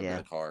all over Yeah.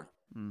 the car.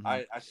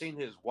 Mhm. I seen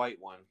his white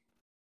one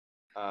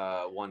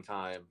one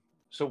time.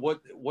 So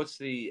what's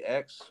the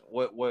X?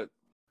 What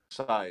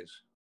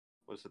size?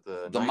 Was it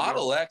the The 90?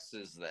 Model X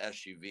is the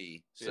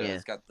SUV, so Yeah.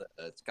 it's got the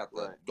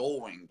Right.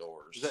 gull wing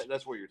doors.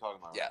 That's what you're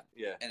talking about. Yeah. Right?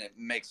 Yeah. And it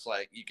makes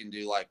like you can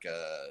do like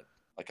a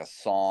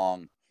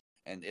song,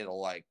 and it'll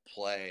like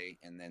play,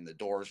 and then the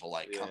doors will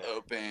like come Yeah.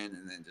 open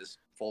and then just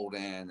fold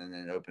in and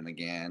then open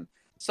again.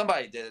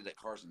 Somebody did it at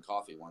Cars and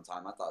Coffee one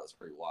time. I thought it was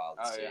pretty wild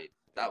to Oh, see. yeah.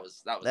 That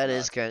was That nuts.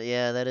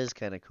 is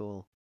kind of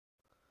cool.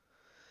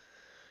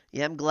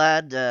 Yeah, I'm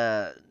glad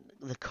the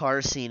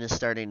car scene is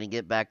starting to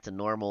get back to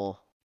normal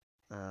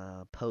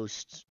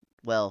post.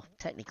 Well,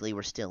 technically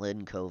we're still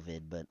in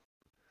COVID, but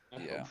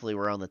Yeah. hopefully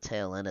we're on the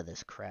tail end of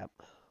this crap.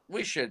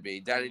 We should be.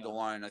 Daddy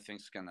DeWine, I think,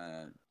 is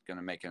gonna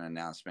make an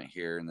announcement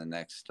here in the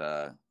next.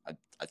 I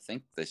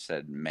think they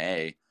said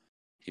May.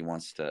 He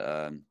wants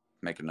to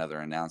make another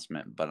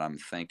announcement, but I'm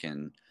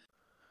thinking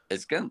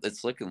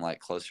it's looking like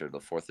closer to the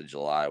 4th of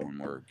July when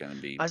we're gonna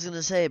be. I was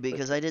gonna say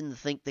because I didn't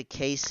think the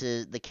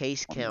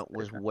case count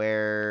was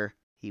where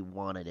he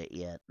wanted it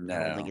yet. I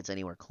don't think No. it's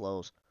anywhere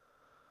close.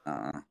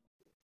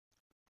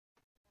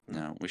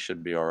 No, we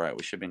should be all right.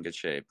 We should be in good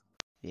shape.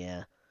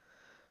 Yeah.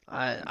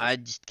 I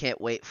just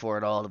can't wait for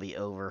it all to be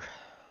over.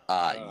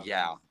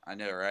 Yeah, I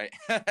know, right?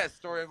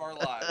 Story of our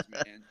lives,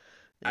 man.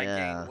 I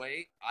Yeah. gained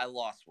weight. I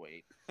lost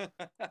weight.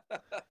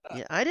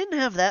 Yeah, I didn't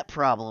have that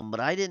problem, but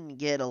I didn't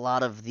get a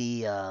lot of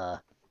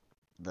the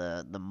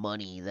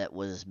money that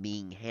was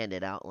being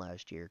handed out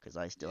last year because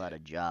I still had a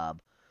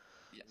job.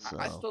 Yeah,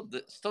 I So.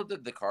 still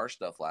did the car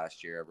stuff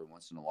last year. Every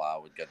once in a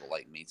while, we'd go to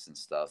like meets and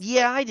stuff.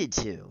 Yeah, but I did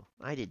too.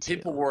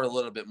 people were a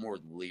little bit more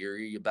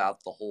leery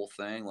about the whole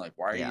thing. Like,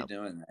 why are Yeah. you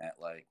doing that?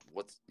 Like,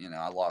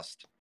 I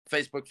lost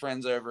Facebook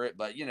friends over it,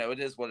 but it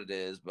is what it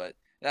is. But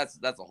that's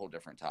a whole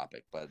different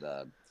topic. But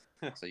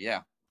so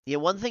yeah, Yeah,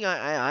 one thing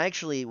I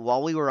actually,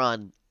 while we were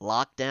on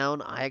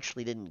lockdown, I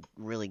actually didn't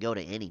really go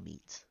to any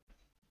meets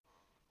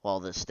while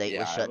the state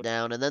was Yeah, shut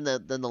down, and then the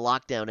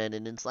lockdown ended,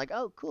 and it's like,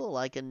 oh, cool,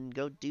 I can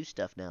go do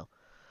stuff now.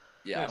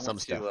 yeah. I Some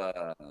stuff.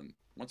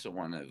 Went to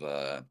one of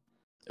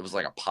it was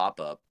like a pop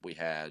up we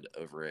had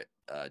over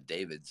at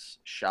David's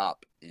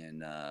shop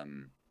in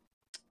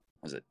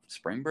was it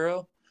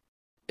Springboro?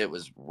 It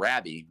was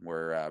Rabby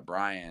where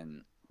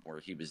Brian where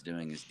he was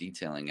doing his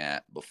detailing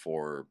at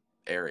before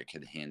Eric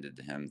had handed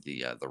him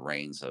the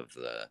reins of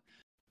the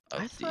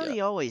I thought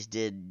he always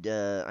did.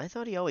 I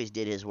thought he always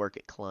did his work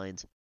at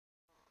Klein's.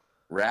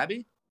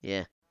 Rabby.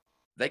 Yeah.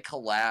 They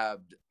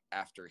collabed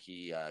after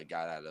he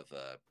got out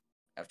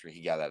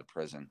of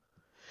prison.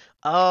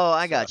 Oh,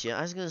 I So got you.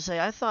 I was gonna say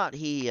I thought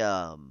he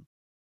because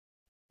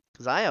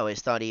I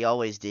always thought he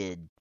always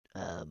did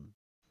um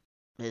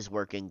his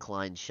work in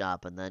Klein's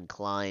shop, and then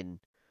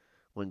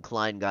when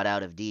Klein got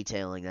out of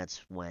detailing,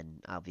 that's when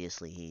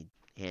obviously he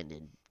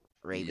handed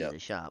Raby yep, the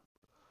shop.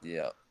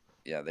 yep,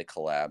 yeah, they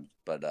collabed.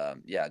 But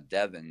yeah,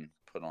 Devin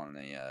put on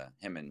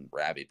him and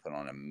Rabby put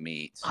on a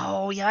meet.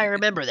 Oh yeah, I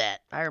remember that.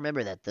 I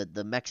remember that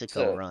the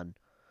Mexico So, run.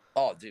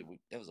 oh dude,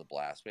 it was a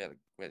blast. We had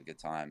a good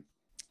time.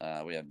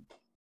 We had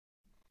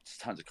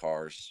tons of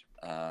cars.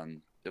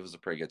 It was a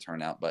pretty good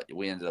turnout, but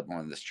we ended up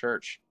going to this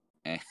church,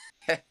 and,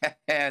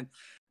 and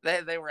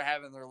they were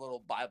having their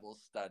little Bible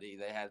study.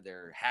 They had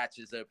their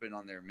hatches open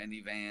on their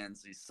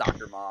minivans. These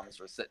soccer moms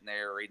were sitting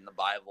there reading the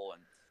Bible,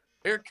 and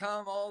here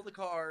come all the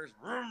cars.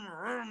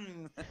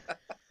 Vroom,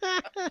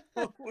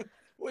 vroom.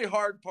 We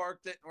hard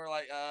parked it, and we're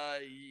like,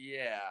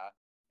 yeah.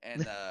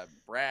 And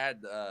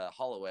Brad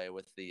Holloway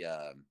with the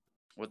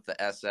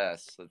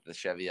SS, with the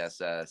Chevy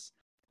SS.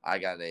 I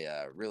got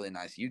a really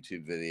nice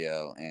YouTube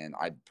video, and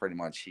I pretty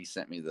much he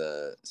sent me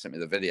the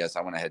video, so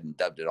I went ahead and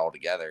dubbed it all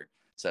together.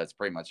 So it's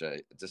pretty much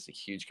just a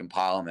huge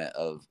compilement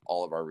of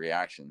all of our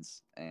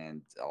reactions,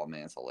 and oh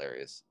man, it's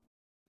hilarious.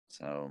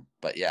 So,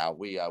 but yeah,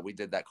 we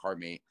did that car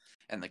meet,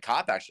 and the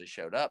cop actually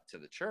showed up to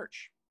the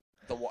church,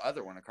 the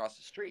other one across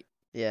the street.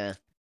 Yeah.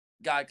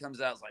 Guy comes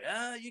out, is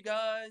like, you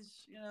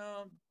guys,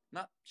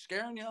 not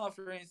scaring you off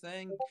or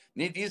anything.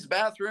 Need to use the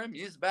bathroom?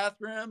 Use the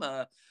bathroom.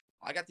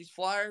 I got these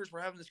flyers.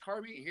 We're having this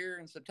car meet here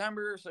in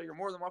September, so you're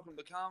more than welcome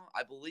to come.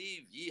 I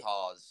believe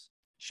Yeehaws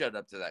showed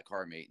up to that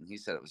car meet, and he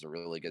said it was a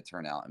really good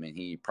turnout. I mean,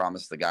 he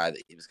promised the guy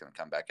that he was going to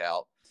come back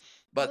out.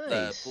 But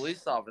the Nice.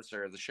 police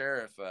officer, the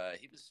sheriff,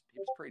 he was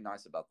pretty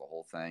nice about the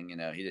whole thing.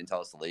 He didn't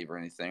tell us to leave or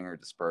anything or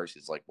disperse.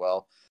 He's like,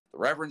 well, the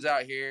reverend's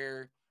out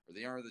here or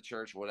the owner of the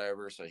church,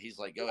 whatever. So he's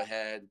like, go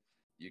ahead.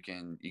 You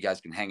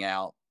guys can hang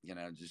out.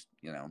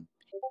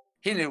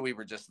 He knew we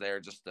were just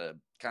there just to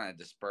kind of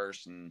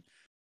disperse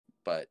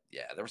but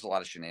yeah, there was a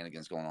lot of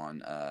shenanigans going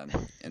on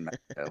in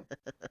Mexico.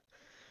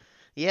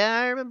 Yeah,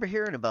 I remember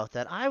hearing about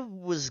that. I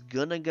was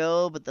gonna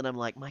go, but then I'm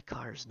like, my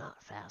car's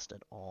not fast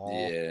at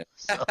all. Yeah.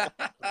 So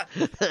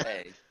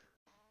Hey.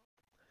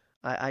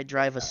 I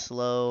drive a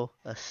slow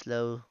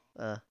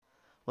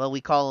well,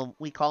 we call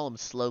them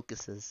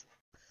slocuses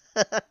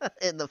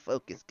in the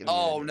Focus community.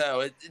 Oh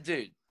no,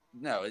 dude,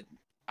 no,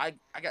 I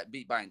got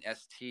beat by an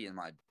ST in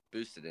my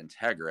boosted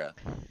Integra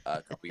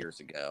a couple years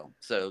ago.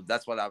 So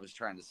that's what I was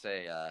trying to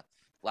say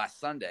last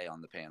Sunday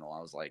on the panel. I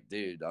was like,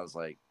 dude,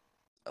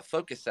 a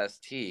Focus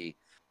ST,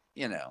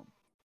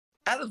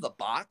 out of the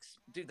box,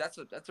 dude, that's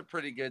a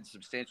pretty good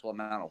substantial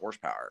amount of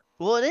horsepower.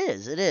 Well, it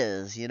is. It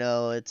is.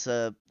 It's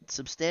a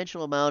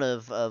substantial amount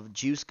of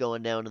juice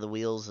going down to the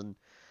wheels, and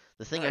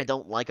the thing I Right.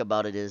 don't like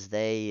about it is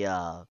they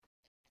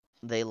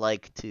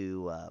like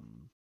to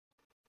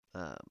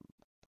um,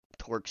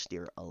 torque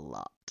steer a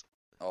lot.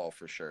 Oh,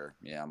 for sure.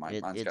 Yeah, mine's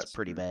It's got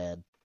pretty some,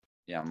 bad.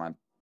 yeah, my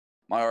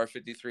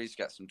R53's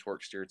got some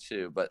torque steer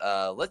too. But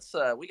let's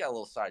we got a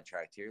little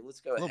sidetracked here. Let's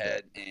go A little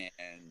ahead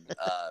and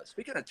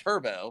speaking of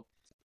turbo,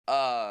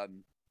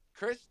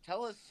 Chris,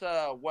 tell us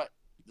what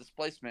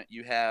displacement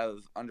you have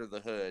under the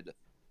hood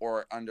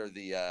or under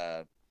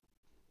the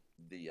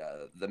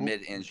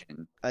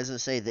mid-engine. I was gonna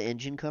say the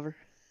engine cover.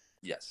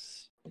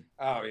 Yes.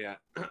 Oh yeah.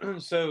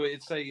 So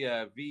it's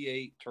a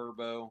V8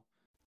 turbo.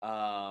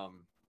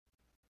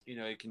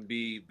 It can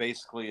be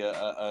basically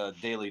a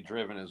daily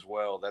driven as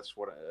well. That's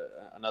what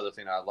another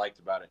thing I liked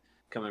about it,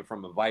 coming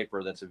from a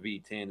Viper that's a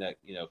V10 that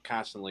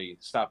constantly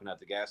stopping at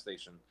the gas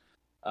station.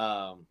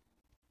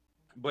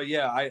 But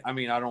yeah, I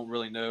mean I don't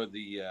really know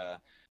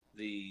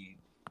the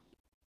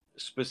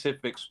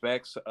specific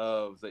specs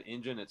of the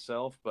engine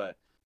itself, but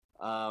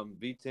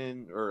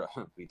V10 or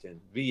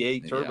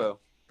V8 turbo.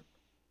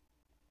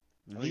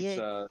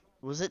 V8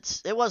 was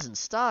it? It wasn't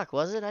stock,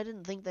 was it? I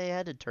didn't think they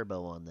had a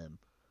turbo on them.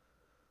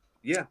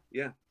 Yeah.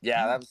 Yeah,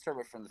 that was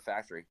turbo from the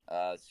factory.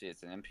 Let's see,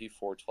 it's an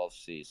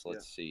MP412C. So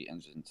let's see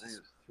engines.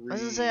 I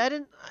was gonna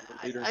say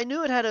I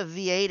knew it had a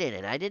V8 in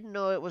it. I didn't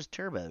know it was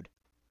turboed.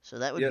 So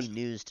that would be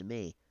news to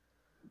me.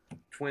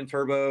 Twin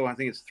turbo. I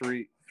think it's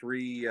three.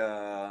 It's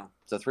a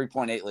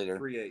 3.8 liter.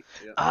 3.8.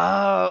 Yeah.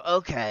 Oh,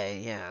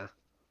 okay, yeah.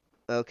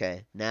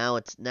 Okay, now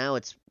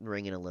it's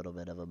ringing a little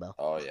bit of a bell.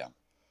 Oh yeah.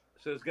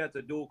 So it's got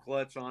the dual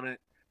clutch on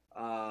it,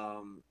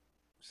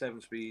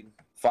 7-speed,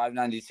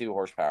 592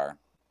 horsepower.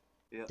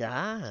 Yeah.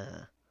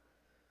 Ah,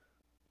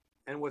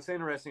 And what's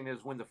interesting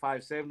is when the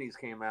 570s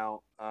came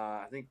out,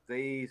 I think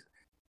the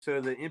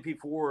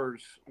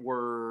MP4s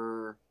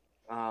were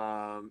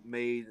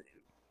made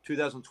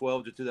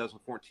 2012 to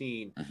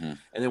 2014, Mm-hmm.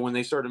 and then when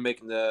they started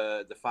making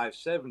the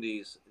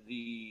 570s,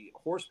 the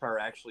horsepower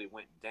actually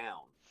went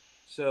down.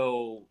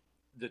 So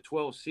the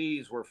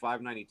 12Cs were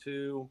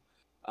 592.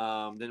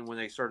 Then when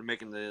they started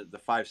making the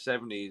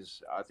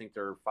 570s, I think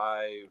they're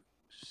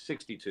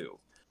 562.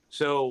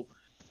 So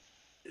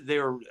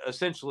they're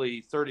essentially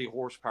 30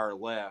 horsepower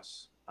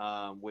less,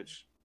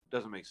 which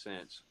doesn't make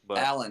sense. But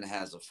Allen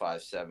has a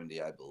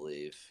 570, I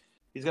believe.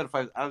 he's got a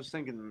five. I was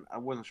thinking, I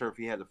wasn't sure if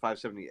he had the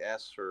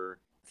 570S or.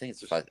 I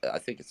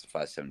think it's a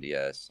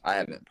 570S. I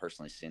haven't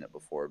personally seen it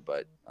before,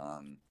 but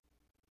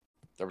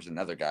there was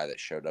another guy that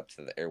showed up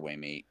to the airway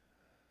meet.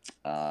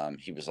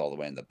 He was all the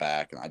way in the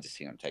back, and I just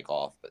seen him take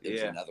off. But it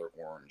was another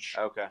orange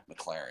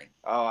McLaren.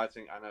 Oh, I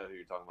think I know who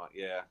you're talking about.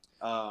 Yeah,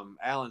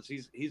 Allen's.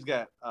 He's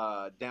got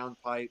down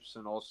pipes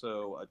and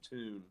also a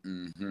tune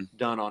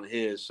done on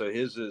his. So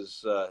his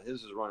is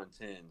running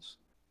tens,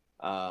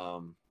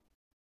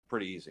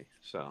 pretty easy.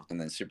 So and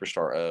then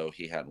Superstar O,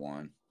 he had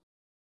one.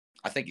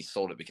 I think he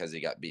sold it because he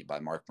got beat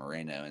by Mark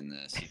Moreno in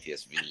the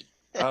CTSV.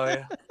 Oh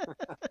yeah,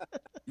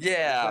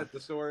 yeah. Is that the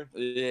story?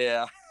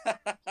 Yeah.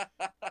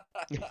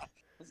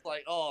 It's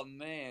like, oh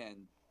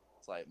man,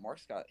 it's like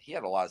he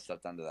had a lot of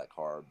stuff done to that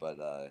car, but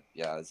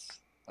yeah,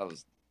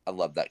 I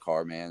love that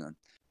car, man.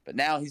 But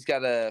now he's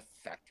got a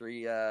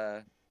factory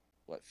 5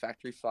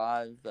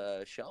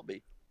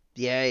 Shelby.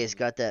 Yeah, he's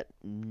got that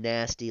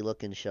nasty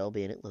looking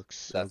Shelby, and it looks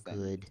so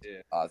good.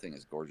 Yeah, I think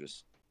it's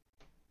gorgeous.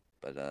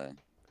 But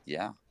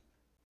yeah.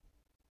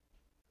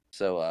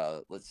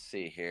 So let's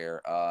see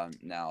here.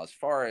 Now, as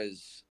far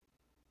as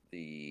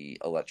the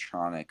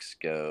electronics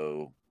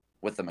go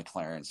with the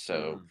McLaren,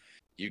 so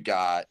you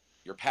got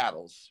your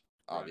paddles,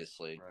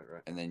 obviously,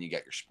 right. And then you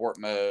got your sport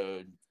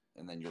mode,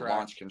 and then your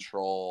launch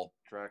control,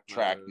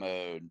 track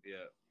mode,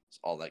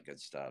 all that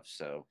good stuff.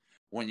 So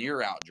when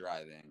you're out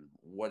driving,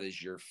 what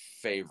is your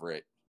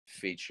favorite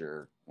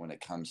feature when it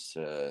comes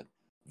to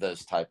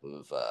those type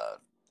of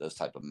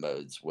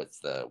modes with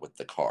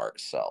the car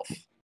itself?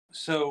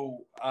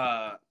 So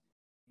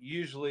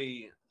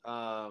usually,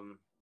 I'm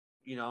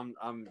on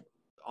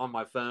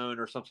my phone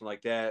or something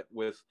like that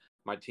with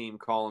my team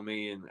calling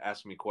me and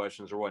asking me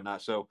questions or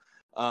whatnot. So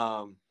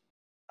I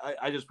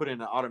just put in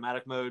an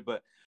automatic mode,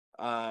 but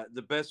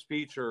the best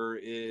feature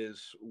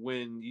is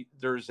when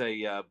there's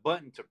a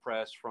button to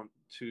press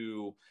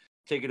to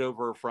take it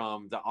over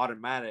from the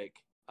automatic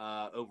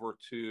over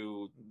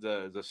to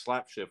the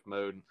slap shift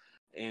mode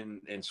in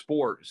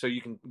sport. So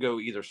you can go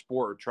either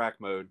sport or track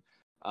mode.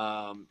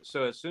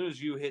 So as soon as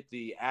you hit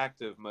the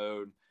active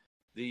mode,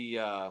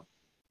 the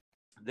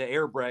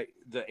air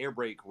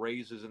brake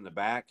raises in the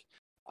back,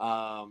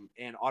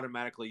 and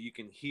automatically you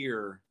can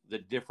hear the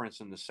difference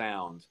in the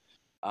sound.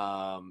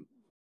 One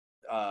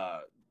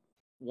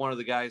of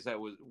the guys that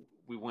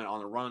we went on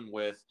the run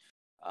with,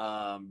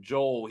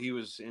 Joel, he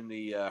was in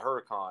the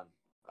Huracan,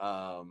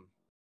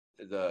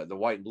 the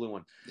white and blue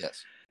one.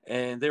 Yes.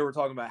 And they were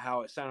talking about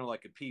how it sounded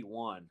like a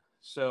P1.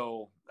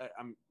 So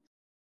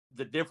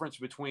the difference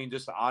between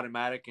just the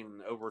automatic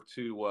and over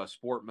to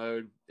sport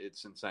mode,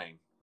 it's insane.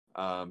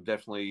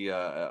 Definitely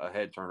a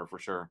head turner for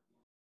sure.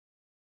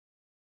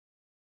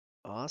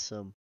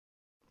 Awesome.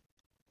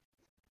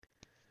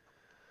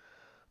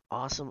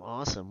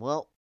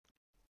 Well,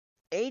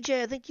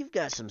 AJ, I think you've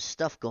got some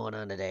stuff going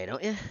on today,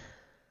 don't you?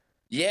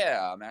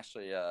 Yeah, I'm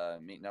actually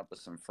meeting up with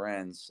some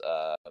friends,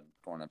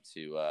 going up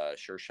to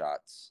Sure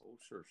Shots.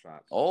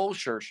 Old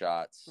Sure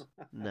Shots.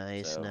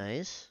 Nice.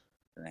 Gonna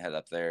head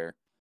up there.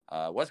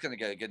 Was gonna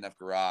get a Good Enough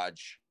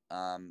Garage.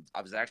 I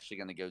was actually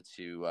gonna go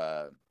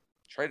to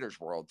Trader's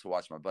World to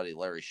watch my buddy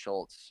Larry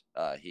Schultz.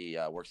 He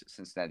works at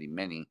Cincinnati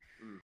Mini.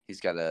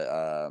 He's got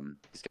a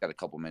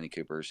couple Mini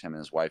Coopers. Him and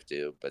his wife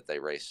do, but they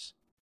race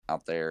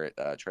out there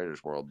at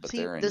Trader's World. But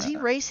does he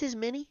race his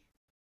Mini?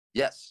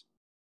 Yes.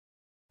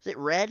 Is it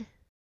red?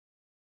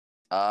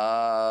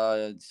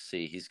 Let's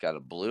see. He's got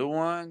a blue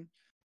one.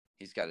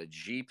 He's got a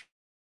Jeep.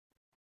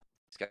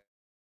 He's got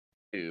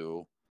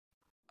two.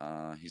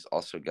 He's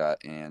also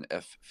got an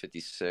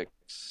F56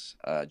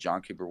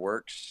 John Cooper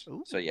Works.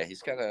 Ooh. So yeah,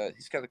 he's got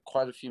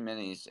quite a few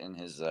minis in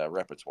his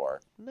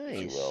repertoire. Nice.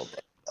 If you will.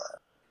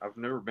 I've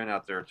never been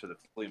out there to the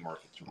flea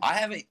market. I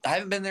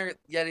haven't been there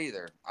yet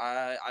either.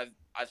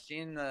 I've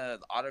seen the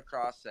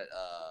autocross at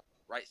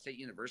Wright State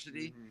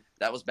University.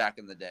 That was back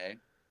in the day.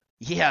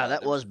 Yeah,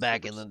 that was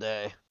back in the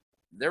day.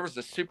 There was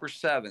a Super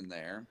 7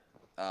 there.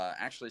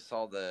 Actually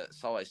saw a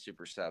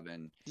Super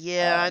 7.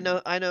 Yeah,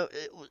 I know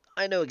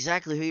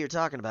exactly who you're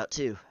talking about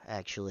too.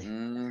 Actually,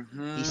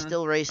 he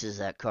still races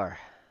that car.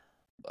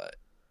 But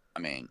I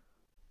mean,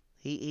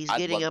 he's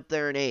getting up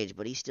there in age,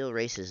 but he still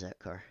races that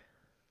car.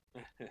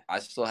 I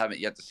still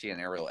haven't yet to see an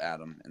Ariel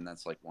Atom, and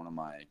that's like one of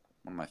my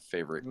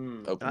favorite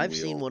open I've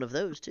wheel. seen one of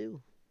those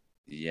too.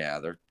 Yeah,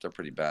 they're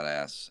pretty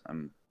badass.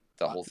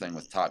 The whole thing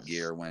with Top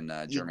Gear when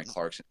Jeremy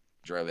Clarkson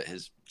drove it,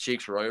 his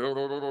cheeks were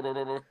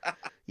like.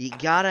 You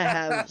gotta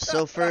have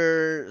so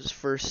for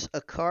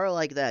a car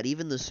like that,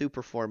 even the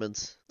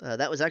Superformance.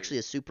 That was actually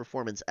a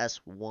Superformance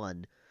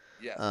S1.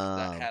 Yes,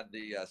 that had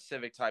the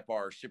Civic Type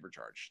R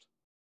supercharged.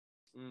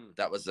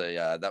 That was a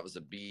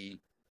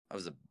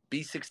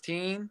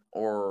B16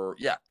 or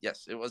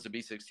yes, it was a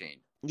B16.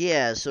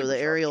 Yeah, so the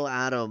Supercharged Ariel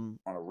Atom.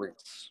 on a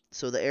race.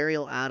 So the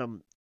Ariel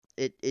Atom,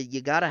 it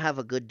you gotta have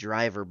a good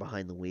driver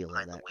behind the wheel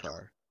of that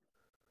car.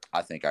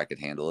 I think I could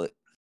handle it.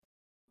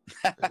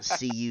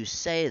 See, you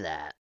say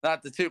that.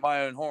 Not to toot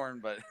my own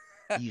horn, but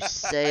You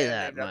say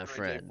I am that, named my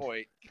after A.J. friend.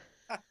 Foyt.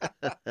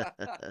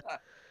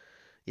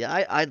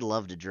 Yeah, I'd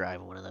love to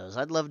drive one of those.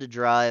 I'd love to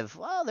drive.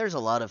 Well, there's a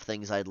lot of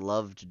things I'd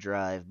love to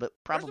drive, but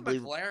probably.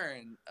 There's a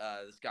McLaren.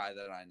 This guy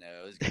that I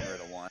know is getting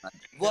rid of one. I'd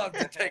love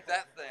to take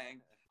that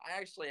thing. I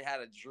actually had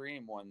a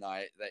dream one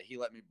night that he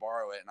let me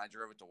borrow it, and I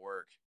drove it to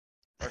work,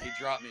 or he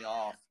dropped me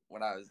off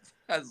when I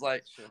was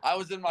like, I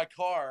was in my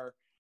car,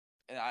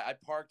 and I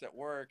parked at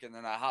work, and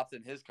then I hopped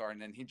in his car,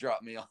 and then he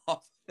dropped me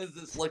off. It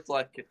just looked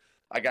like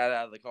I got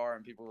out of the car,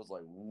 and people was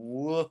like,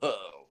 "Whoa."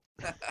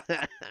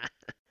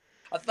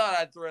 I thought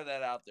I'd throw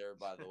that out there,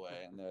 by the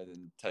way. I know I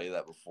didn't tell you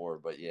that before,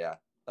 but yeah.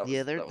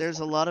 Yeah, there's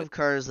a lot of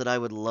cars that I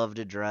would love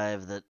to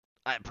drive that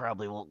I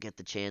probably won't get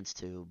the chance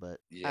to, but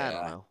I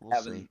don't know.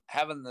 We'll see.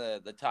 Having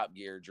the Top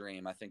Gear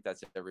dream, I think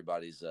that's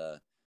everybody's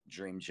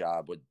dream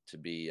job to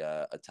be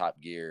a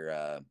Top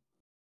Gear.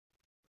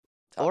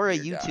 Or a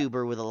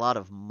YouTuber with a lot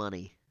of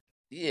money.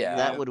 Yeah.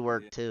 That would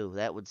work too.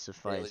 That would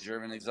suffice. Daily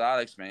driven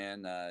exotics,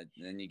 man.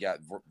 Then you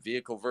got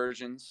vehicle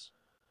versions.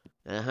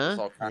 There's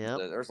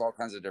all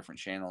kinds of different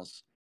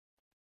channels.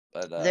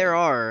 But there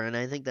are, and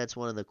I think that's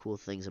one of the cool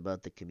things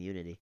about the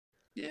community.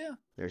 Yeah.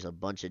 There's a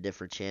bunch of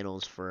different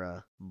channels for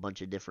a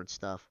bunch of different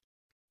stuff.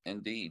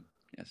 Indeed.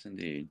 Yes,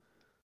 indeed.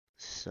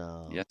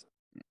 So. Yes.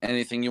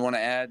 Anything you want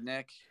to add,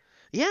 Nick?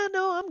 Yeah,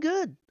 no, I'm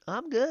good.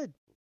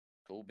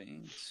 Cool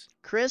beans.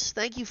 Chris,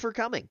 thank you for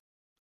coming.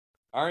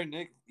 All right,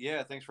 Nick.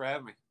 Yeah, thanks for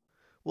having me.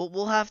 Well,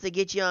 we'll have to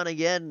get you on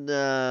again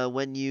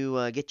when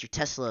you get your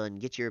Tesla and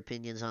get your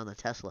opinions on the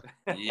Tesla.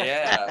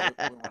 Yeah.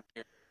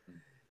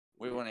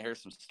 we want to hear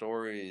some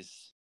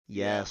stories.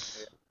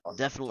 Yes. Yeah.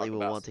 Definitely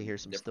we'll want to hear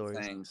some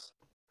stories.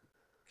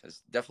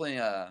 Because definitely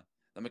the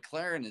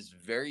McLaren is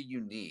very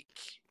unique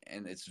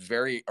and it's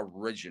very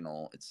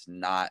original. It's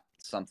not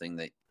something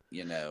that,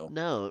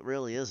 No, it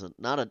really isn't.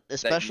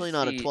 Especially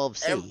not a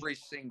 12C. Every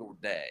single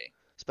day.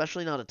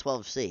 Especially not a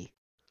 12C.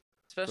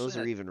 Those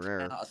are even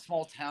rarer. A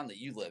small town that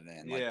you live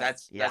in. Like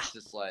that's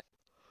just like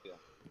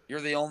you're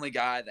the only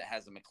guy that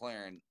has a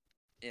McLaren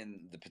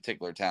in the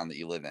particular town that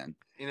you live in.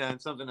 And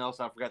something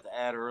else I forgot to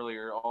add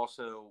earlier.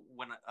 Also,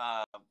 when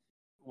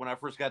I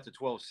first got to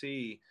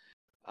 12C,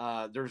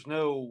 there's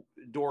no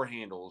door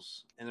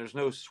handles and there's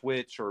no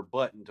switch or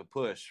button to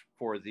push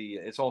for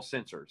it's all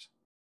sensors.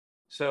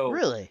 So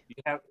really, you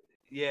have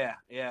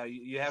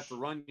you have to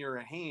run your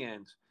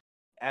hand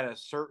in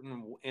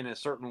a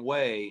certain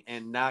way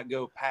and not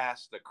go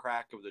past the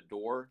crack of the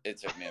door.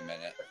 It took me a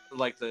minute,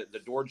 like the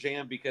door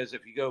jamb, because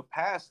if you go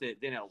past it,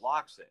 then it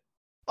locks it.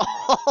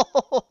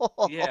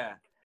 Yeah.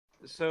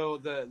 So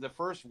the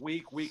first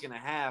week and a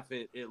half,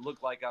 it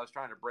looked like I was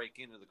trying to break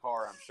into the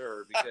car, I'm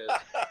sure, because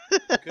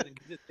I couldn't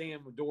get the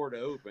damn door to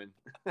open.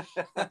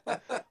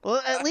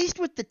 Well, at least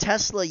with the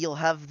Tesla, you'll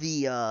have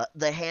the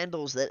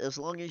handles that, as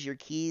long as your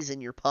key's in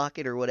your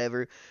pocket or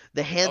whatever,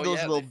 the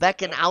handles will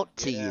beckon out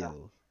to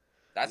you.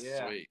 That's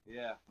sweet.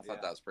 Yeah. I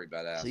thought that was pretty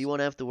badass. So you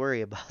won't have to worry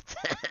about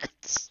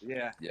that.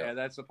 Yeah,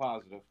 that's a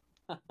positive.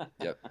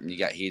 Yep. You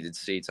got heated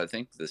seats. I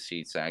think the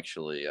seats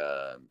actually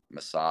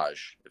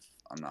massage, if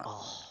I'm not.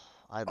 Oh,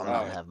 I'd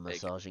love to have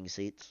massaging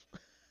seats.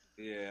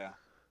 Yeah.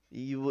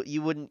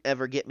 You wouldn't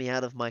ever get me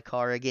out of my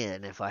car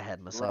again if I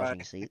had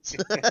massaging seats.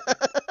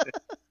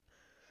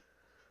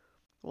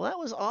 Well, that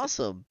was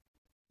awesome.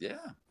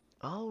 Yeah.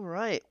 All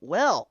right.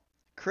 Well,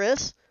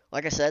 Chris,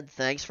 like I said,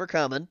 thanks for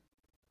coming.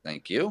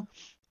 Thank you.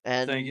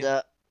 And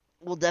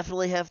we'll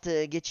definitely have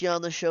to get you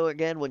on the show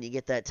again when you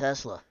get that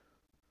Tesla.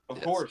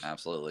 Of course.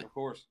 Absolutely. Of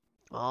course.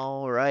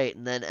 All right.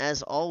 And then,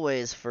 as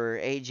always, for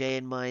AJ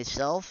and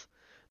myself,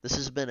 this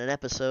has been an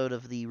episode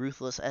of the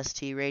Ruthless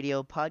ST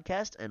Radio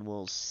podcast, and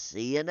we'll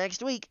see you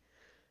next week.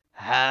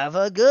 Have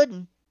a good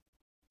one.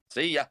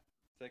 See ya.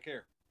 Take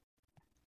care.